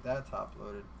 225. Let's get that top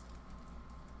loaded.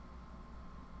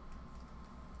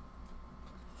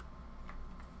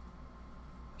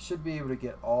 Should be able to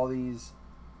get all these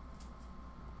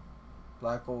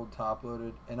black gold top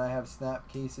loaded, and I have snap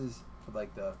cases for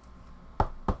like the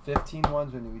 15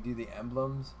 ones when we do the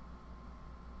emblems.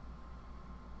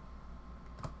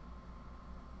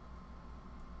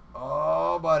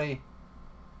 Oh, buddy,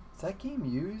 is that game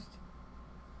used?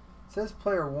 It says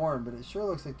player worn, but it sure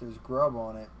looks like there's grub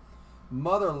on it.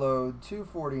 Motherload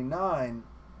 249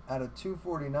 out of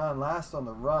 249, last on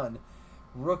the run.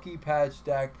 Rookie patch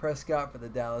Dak Prescott for the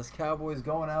Dallas Cowboys,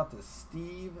 going out to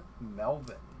Steve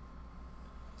Melvin.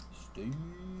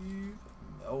 Steve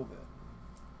Melvin.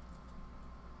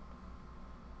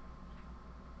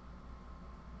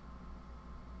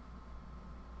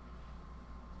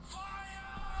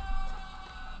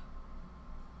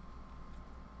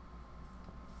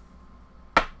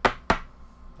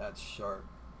 That's sharp.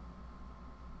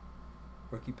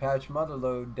 Rookie patch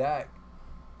Motherload Dak.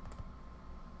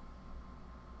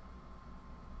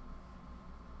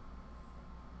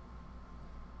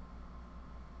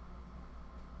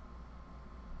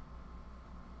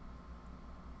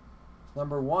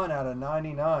 Number 1 out of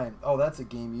 99. Oh, that's a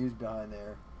game used behind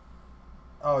there.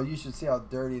 Oh, you should see how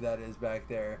dirty that is back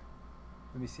there.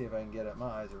 Let me see if I can get it. My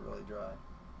eyes are really dry.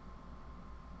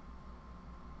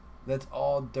 That's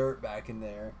all dirt back in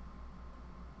there.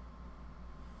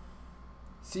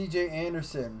 C.J.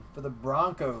 Anderson for the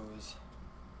Broncos.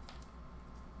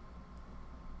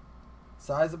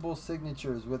 Sizable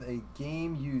signatures with a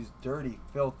game-used, dirty,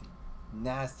 filthy,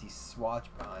 nasty swatch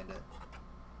behind it.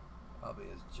 Probably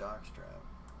his jockstrap.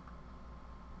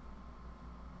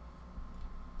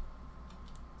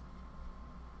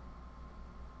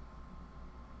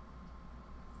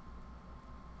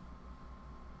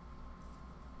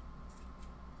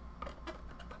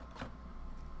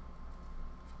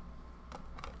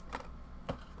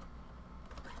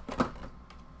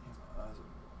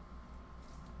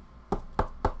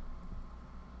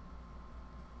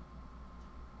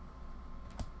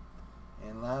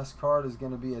 Last card is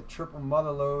going to be a triple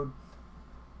Motherload.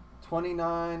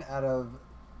 29 out of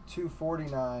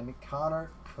 249.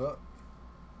 Connor Cook.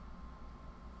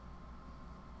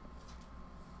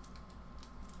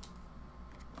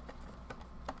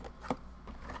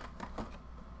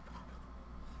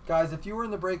 Guys, if you were in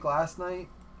the break last night,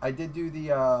 I did do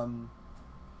the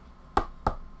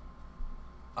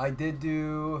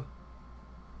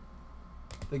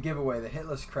giveaway, the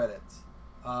hitless credits.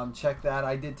 Check that.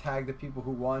 I did tag the people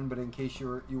who won, but in case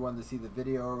you wanted to see the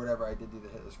video or whatever, I did do the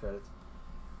hitless credits.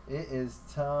 It is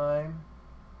time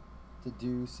to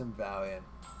do some Valiant.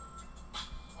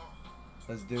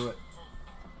 Let's do it.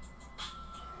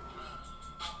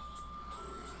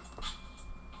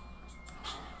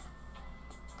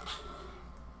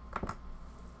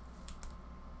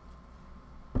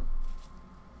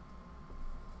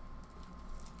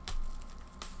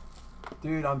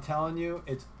 Dude, I'm telling you,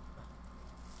 it's...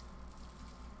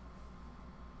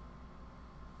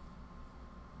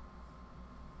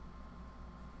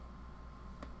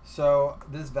 So,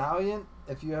 this Valiant,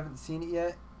 if you haven't seen it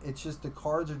yet, it's just the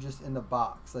cards are just in the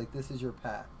box. Like, this is your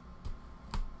pack.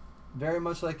 Very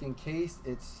much like Encased,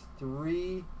 it's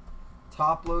 3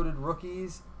 top-loaded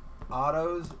rookies,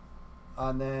 autos,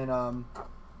 and then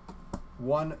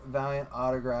 1 Valiant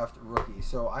autographed rookie.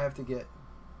 So, I have to get...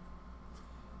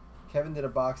 Kevin did a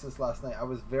box this last night. I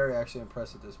was very actually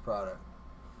impressed with this product.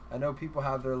 I know people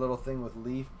have their little thing with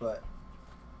Leaf, but...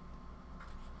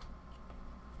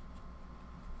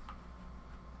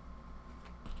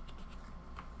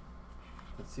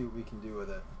 Let's see what we can do with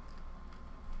it.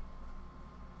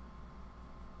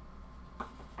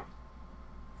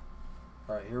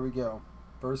 Alright, here we go.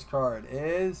 First card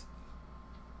is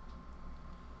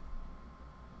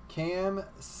Cam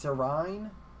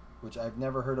Serine, which I've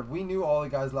never heard of. We knew all the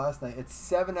guys last night. It's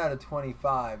 7 out of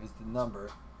 25 is the number.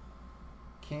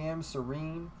 Cam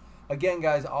Serine. Again,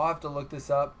 guys, I'll have to look this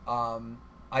up.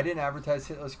 I didn't advertise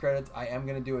hitless credits. I am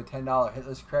going to do a $10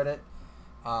 hitless credit.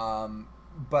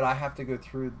 But I have to go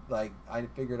through, like, I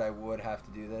figured I would have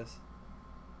to do this.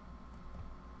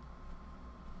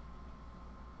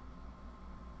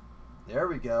 There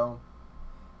we go.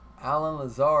 Alan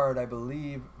Lazard, I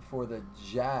believe, for the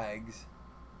Jags.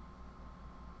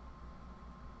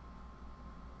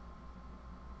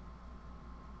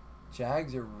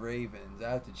 Jags or Ravens?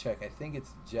 I have to check. I think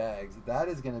it's Jags. That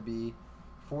is going to be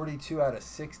 42 out of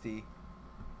 60.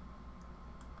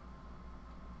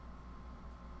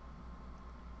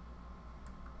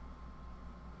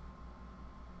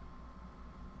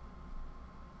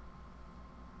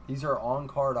 These are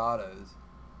on-card autos.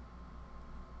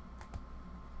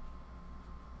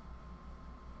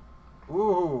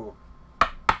 Ooh.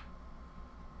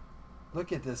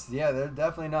 Look at this. Yeah, they're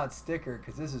definitely not sticker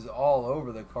because this is all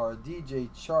over the card. DJ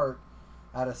Chark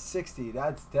out of 60.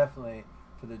 That's definitely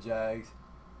for the Jags.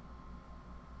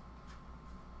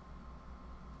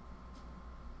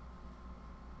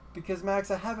 Because,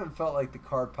 Max, I haven't felt like the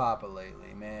card papa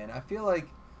lately, man. I feel like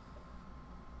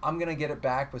I'm going to get it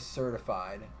back with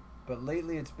certified. But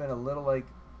lately it's been a little like...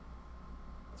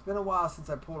 It's been a while since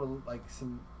I pulled like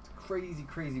some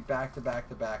crazy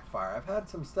back-to-back fire. I've had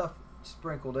some stuff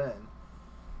sprinkled in.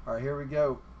 All right, here we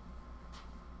go.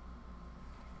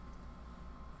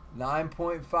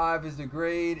 9.5 is the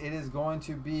grade. It is going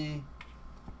to be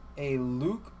a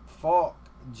Luke Falk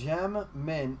Gem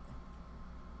Mint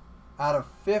out of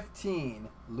 15.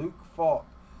 Luke Falk.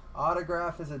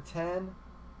 Autograph is a 10.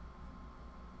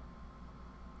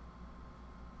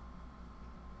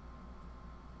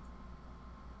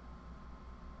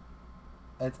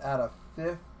 It's out of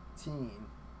 15.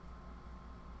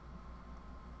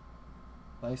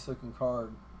 Nice looking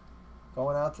card.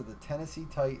 Going out to the Tennessee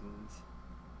Titans.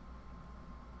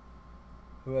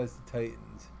 Who has the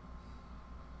Titans?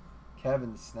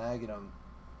 Kevin's snagging them.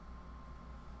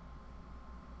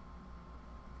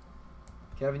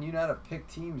 Kevin, you know how to pick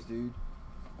teams, dude.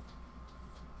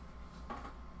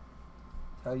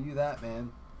 Tell you that,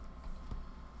 man.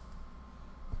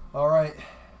 Alright.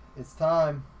 It's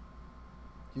time.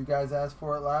 You guys asked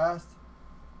for it last.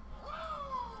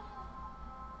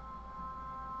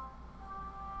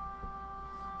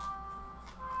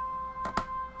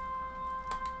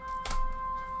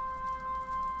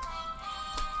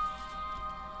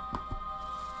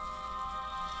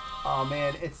 Oh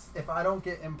man, it's if I don't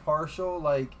get impartial,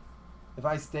 like if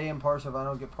I stay impartial, if I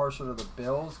don't get partial to the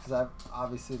Bills, because I've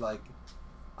obviously like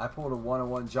I pulled a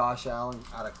 101 Josh Allen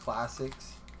out of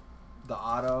Classics, the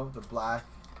auto, the black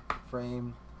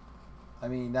frame. I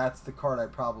mean, that's the card I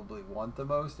probably want the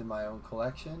most in my own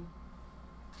collection.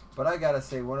 But I gotta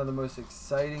say, one of the most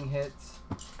exciting hits.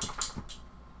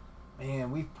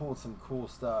 Man, we've pulled some cool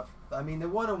stuff. I mean, the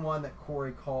 101 that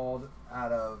Corey called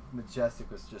out of Majestic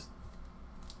was just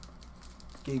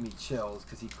gave me chills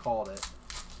because he called it.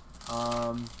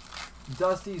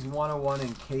 Dusty's 101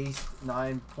 encased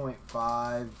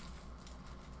 9.5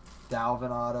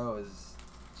 Dalvin auto is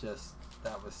just,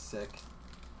 that was sick.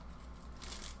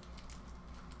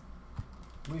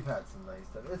 We've had some nice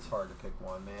stuff. It's hard to pick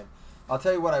one, man. I'll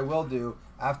tell you what I will do.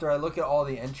 After I look at all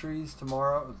the entries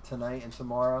tonight and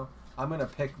tomorrow, I'm going to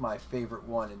pick my favorite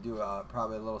one and do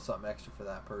probably a little something extra for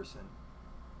that person.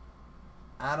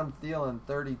 Adam Thielen,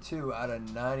 32 out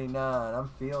of 99. I'm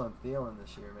feeling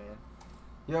this year, man.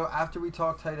 Yo, after we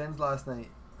talked tight ends last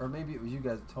night, or maybe it was you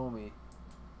guys that told me.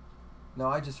 No,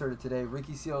 I just heard it today.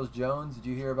 Ricky Seals-Jones, did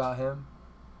you hear about him?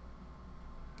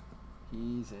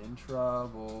 He's in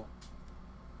trouble.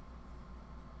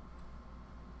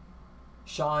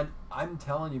 Sean, I'm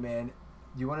telling you, man,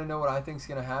 you want to know what I think is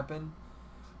going to happen?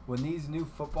 When these new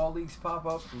football leagues pop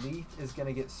up, Leaf is going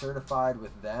to get certified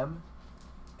with them.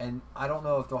 And I don't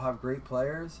know if they'll have great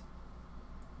players,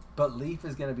 but Leaf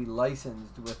is going to be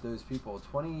licensed with those people.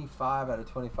 25 out of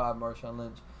 25 Marshawn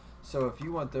Lynch. So if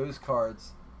you want those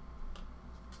cards,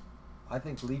 I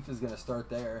think Leaf is going to start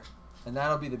there. And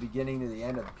that'll be the beginning to the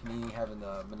end of Panini having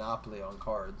the monopoly on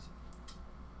cards.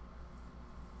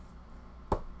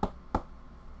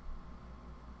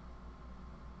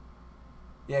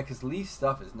 Yeah, because Leaf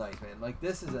stuff is nice, man. Like,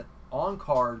 this is an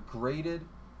on-card, graded.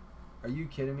 Are you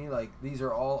kidding me? Like, these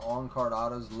are all on-card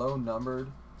autos, low numbered.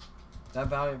 That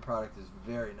Valiant product is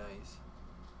very nice.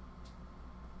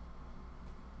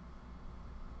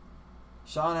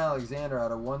 Sean Alexander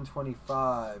out of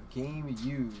 125. Game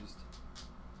used.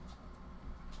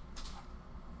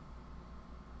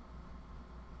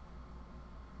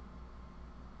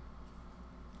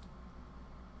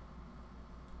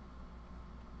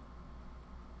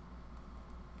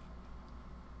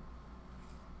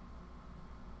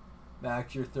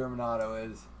 Max, your Thurman auto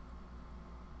is.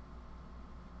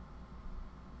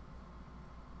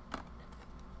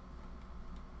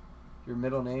 Your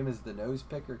middle name is the nose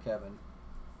picker, Kevin.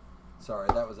 Sorry,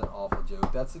 that was an awful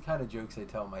joke. That's the kind of jokes I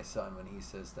tell my son when he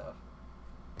says stuff.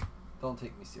 Don't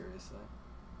take me seriously.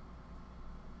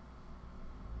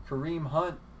 Kareem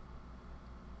Hunt.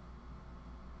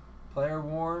 Player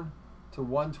worn to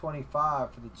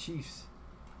 125 for the Chiefs.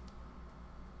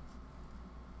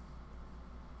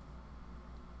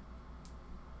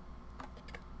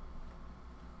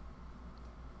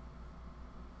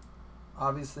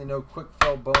 Obviously no quick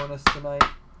fill bonus tonight.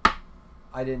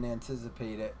 I didn't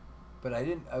anticipate it. But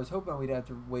I was hoping we'd have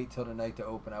to wait till tonight to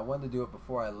open. I wanted to do it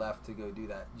before I left to go do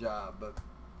that job, but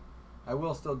I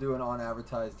will still do an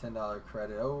on-advertised $10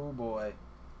 credit. Oh boy.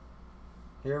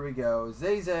 Here we go.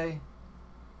 Zay.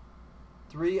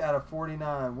 3 out of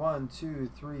 49. 1, 2,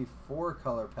 3, 4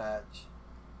 color patch.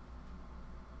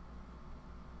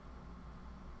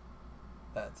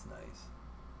 That's nice.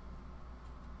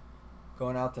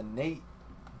 Going out to Nate.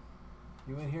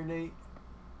 You in here, Nate?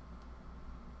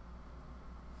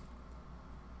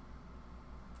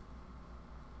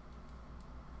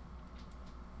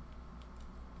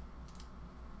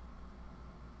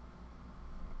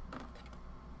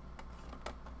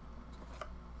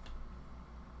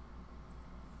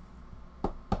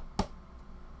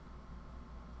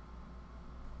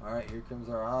 All right, here comes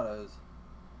our autos.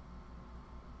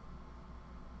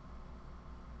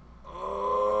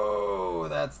 Oh,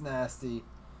 that's nasty.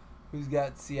 Who's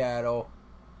got Seattle?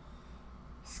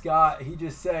 Scott, he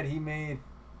just said he made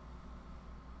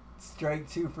strike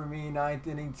 2 for me, 9th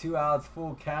inning, 2 outs,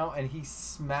 full count, and he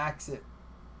smacks it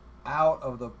out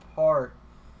of the park.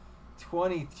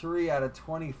 23 out of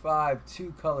 25,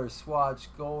 2-color swatch,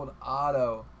 gold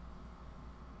auto.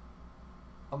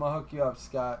 I'm going to hook you up,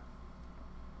 Scott.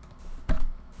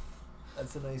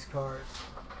 That's a nice card.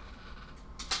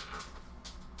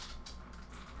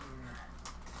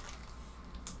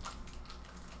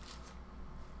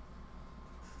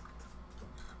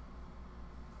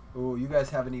 Oh, you guys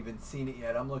haven't even seen it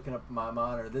yet. I'm looking up my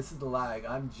monitor. This is the lag.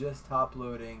 I'm just top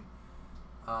loading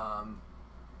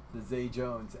the Zay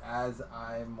Jones as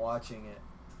I'm watching it.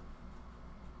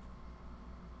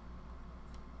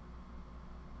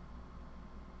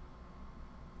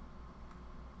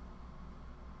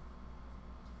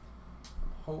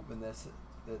 I'm hoping that's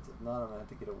if not, I'm gonna have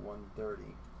to get a 130.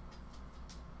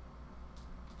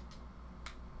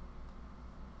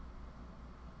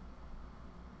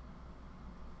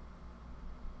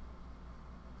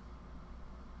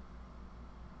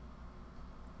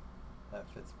 That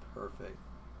fits perfect.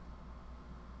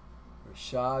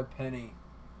 Rashad Penny.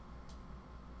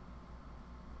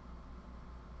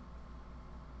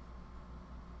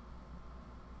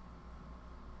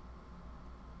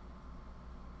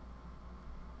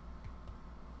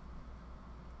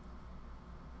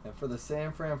 And for the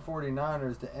San Fran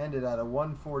 49ers to end it at a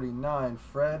 149,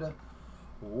 Fred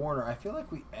Warner. I feel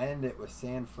like we end it with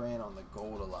San Fran on the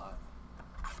gold a lot.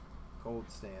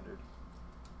 Gold standard.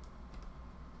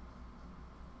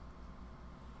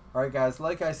 Alright guys,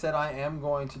 like I said, I am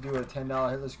going to do a $10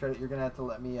 hitless credit. You're going to have to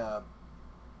let me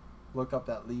look up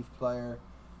that Leaf player.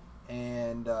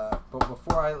 And but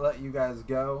before I let you guys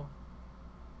go,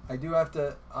 I do have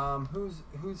to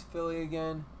who's Philly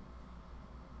again?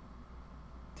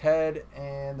 Ted,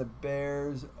 and the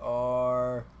Bears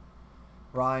are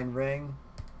Ryan Ring.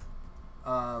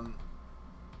 I'm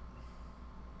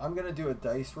going to do a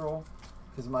dice roll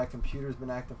because my computer's been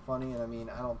acting funny, and I mean,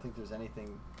 I don't think there's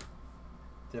anything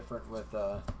different with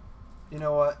you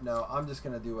know what, no, I'm just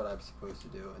gonna do what I'm supposed to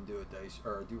do and do a dice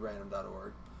or do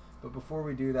random.org. But before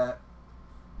we do that,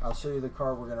 I'll show you the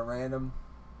card we're gonna random.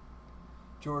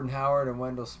 Jordan Howard and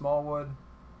Wendell Smallwood.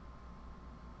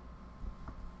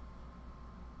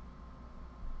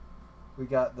 We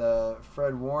got the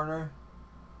Fred Warner,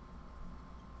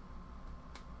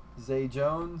 Zay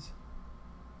Jones,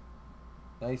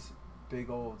 nice big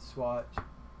old swatch.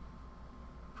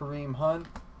 Kareem Hunt,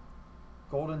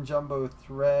 Golden Jumbo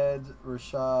Threads,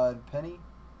 Rashad Penny,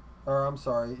 or I'm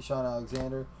sorry, Sean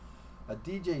Alexander. A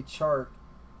DJ Chark,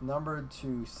 numbered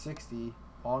to 60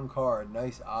 on card,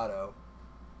 nice auto.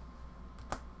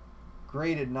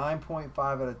 Graded 9.5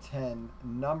 out of 10,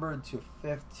 numbered to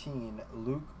 15,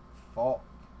 Luke Falk.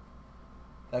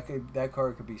 That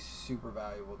card could be super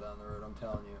valuable down the road, I'm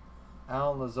telling you.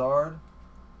 Alan Lazard,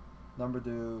 numbered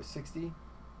to 60.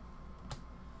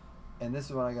 And this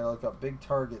is when I gotta look up big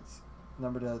targets.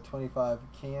 Number to 25,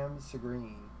 Cam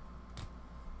Segreen.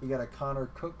 We got a Connor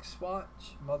Cook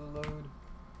swatch, Motherload,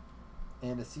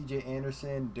 and a CJ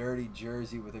Anderson dirty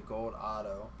jersey with a gold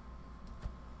auto.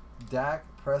 Dak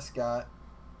Prescott,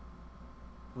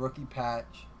 rookie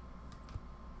patch.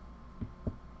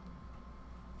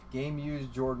 Game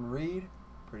used Jordan Reed,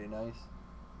 pretty nice.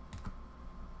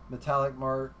 Metallic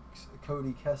marks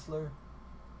Cody Kessler.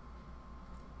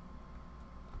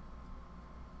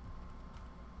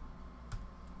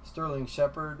 Sterling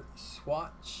Shepard,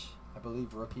 swatch, I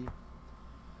believe rookie.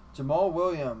 Jamal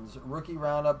Williams, rookie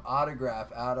roundup autograph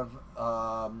out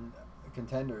of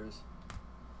contenders.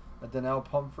 A Donnell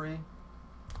Pumphrey.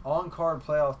 On-card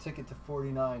playoff ticket to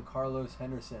 49, Carlos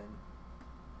Henderson.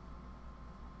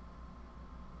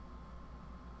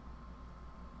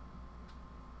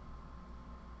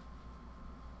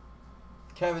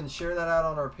 Kevin, share that out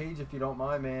on our page if you don't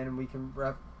mind, man, and we can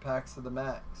rep packs to the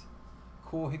max.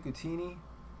 Cool Hikutini.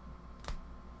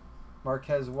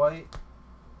 Marquez White.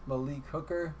 Malik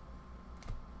Hooker.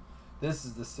 This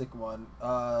is the sick one.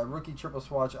 Rookie triple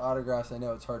swatch autographs. I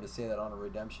know it's hard to say that on a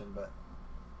redemption, but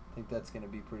I think that's going to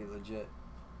be pretty legit.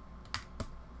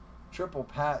 Triple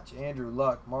patch. Andrew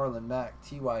Luck, Marlon Mack,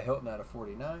 T.Y. Hilton out of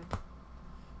 49.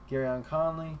 Garyon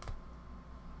Conley.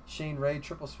 Shane Ray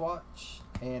triple swatch.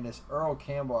 And it's Earl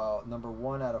Campbell out, number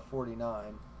 1 out of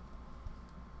 49.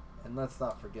 And let's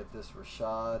not forget this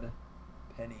Rashad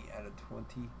Penny out of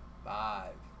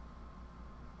 25.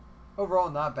 Overall,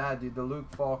 not bad, dude. The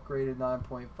Luke Falk graded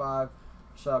 9.5.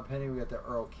 Rashad Penny, we got the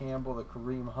Earl Campbell, the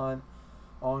Kareem Hunt,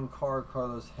 on-card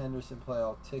Carlos Henderson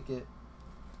playoff ticket.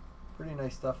 Pretty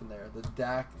nice stuff in there. The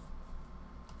Dak.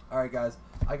 All right, guys.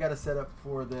 I got to set up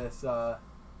for this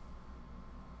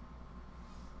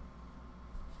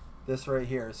this right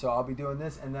here. So I'll be doing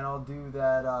this, and then I'll do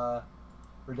that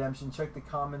redemption. Check the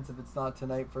comments if it's not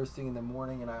tonight, first thing in the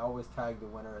morning, and I always tag the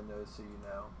winner in those so you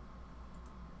know.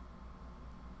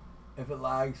 If it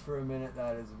lags for a minute,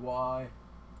 that is why.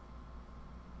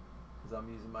 Because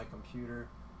I'm using my computer.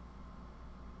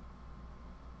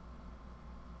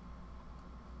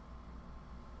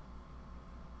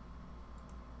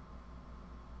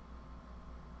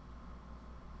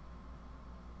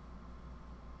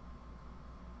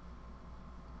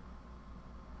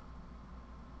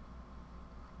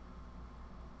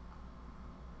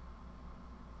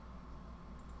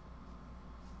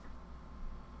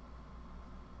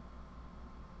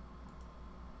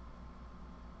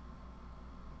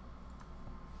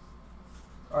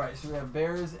 All right, so we have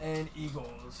Bears and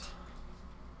Eagles.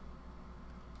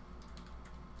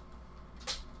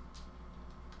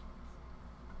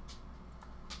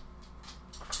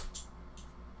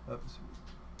 Oops.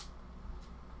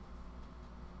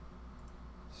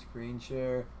 Screen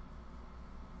share.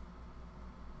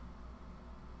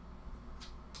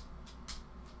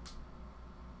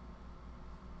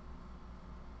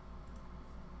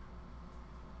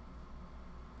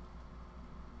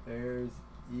 Bears,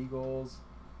 Eagles.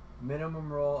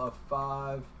 Minimum roll of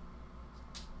 5.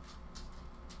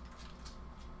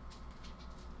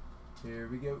 Here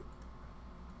we go.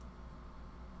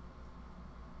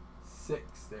 6.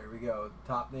 There we go.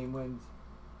 Top name wins.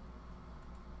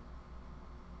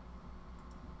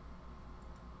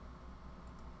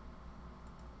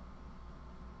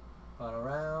 Final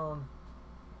round.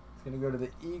 It's going to go to the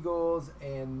Eagles,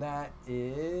 and that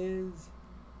is...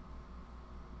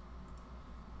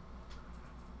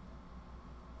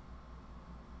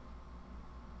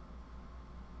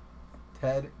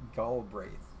 Ted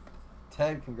Galbraith.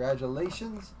 Ted,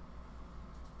 congratulations.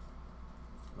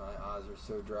 My eyes are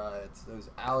so dry. It's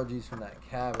those allergies from that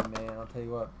cabin, man. I'll tell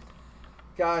you what.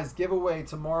 Guys, giveaway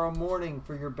tomorrow morning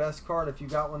for your best card. If you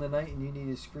got one tonight and you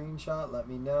need a screenshot, let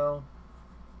me know.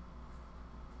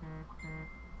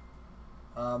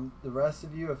 The rest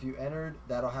of you, if you entered,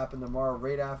 that'll happen tomorrow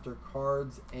right after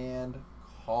cards and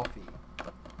coffee.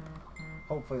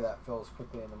 Hopefully that fills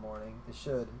quickly in the morning. It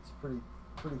should. It's a pretty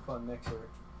fun mixer.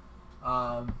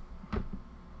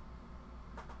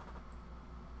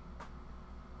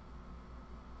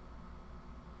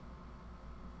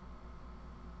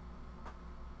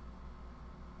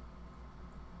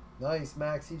 Nice,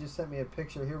 Max. He just sent me a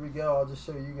picture. Here we go. I'll just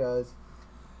show you guys.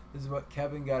 This is what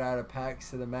Kevin got out of packs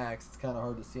to the max. It's kind of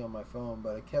hard to see on my phone,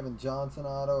 but a Kevin Johnson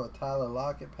auto, a Tyler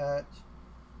Lockett patch.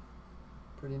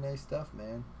 Pretty nice stuff,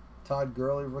 man. Todd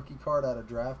Gurley rookie card out of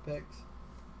draft picks.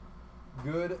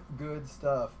 Good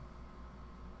stuff.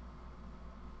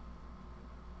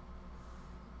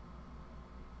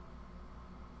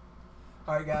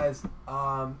 Alright, guys.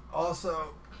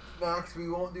 Also, Max, we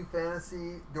won't do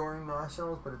fantasy during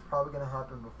Nationals, but it's probably going to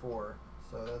happen before.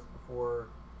 So that's before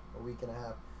a week and a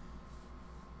half.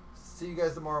 See you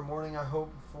guys tomorrow morning, I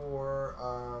hope, for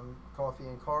coffee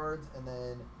and cards. And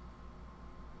then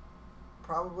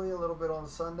probably a little bit on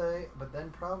Sunday, but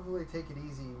then probably take it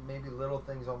easy. Maybe little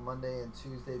things on Monday and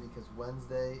Tuesday because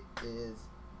Wednesday is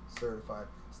certified.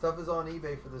 Stuff is on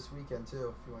eBay for this weekend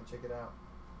too if you want to check it out.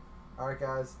 Alright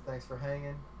guys, thanks for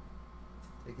hanging.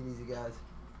 Take it easy guys.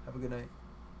 Have a good night.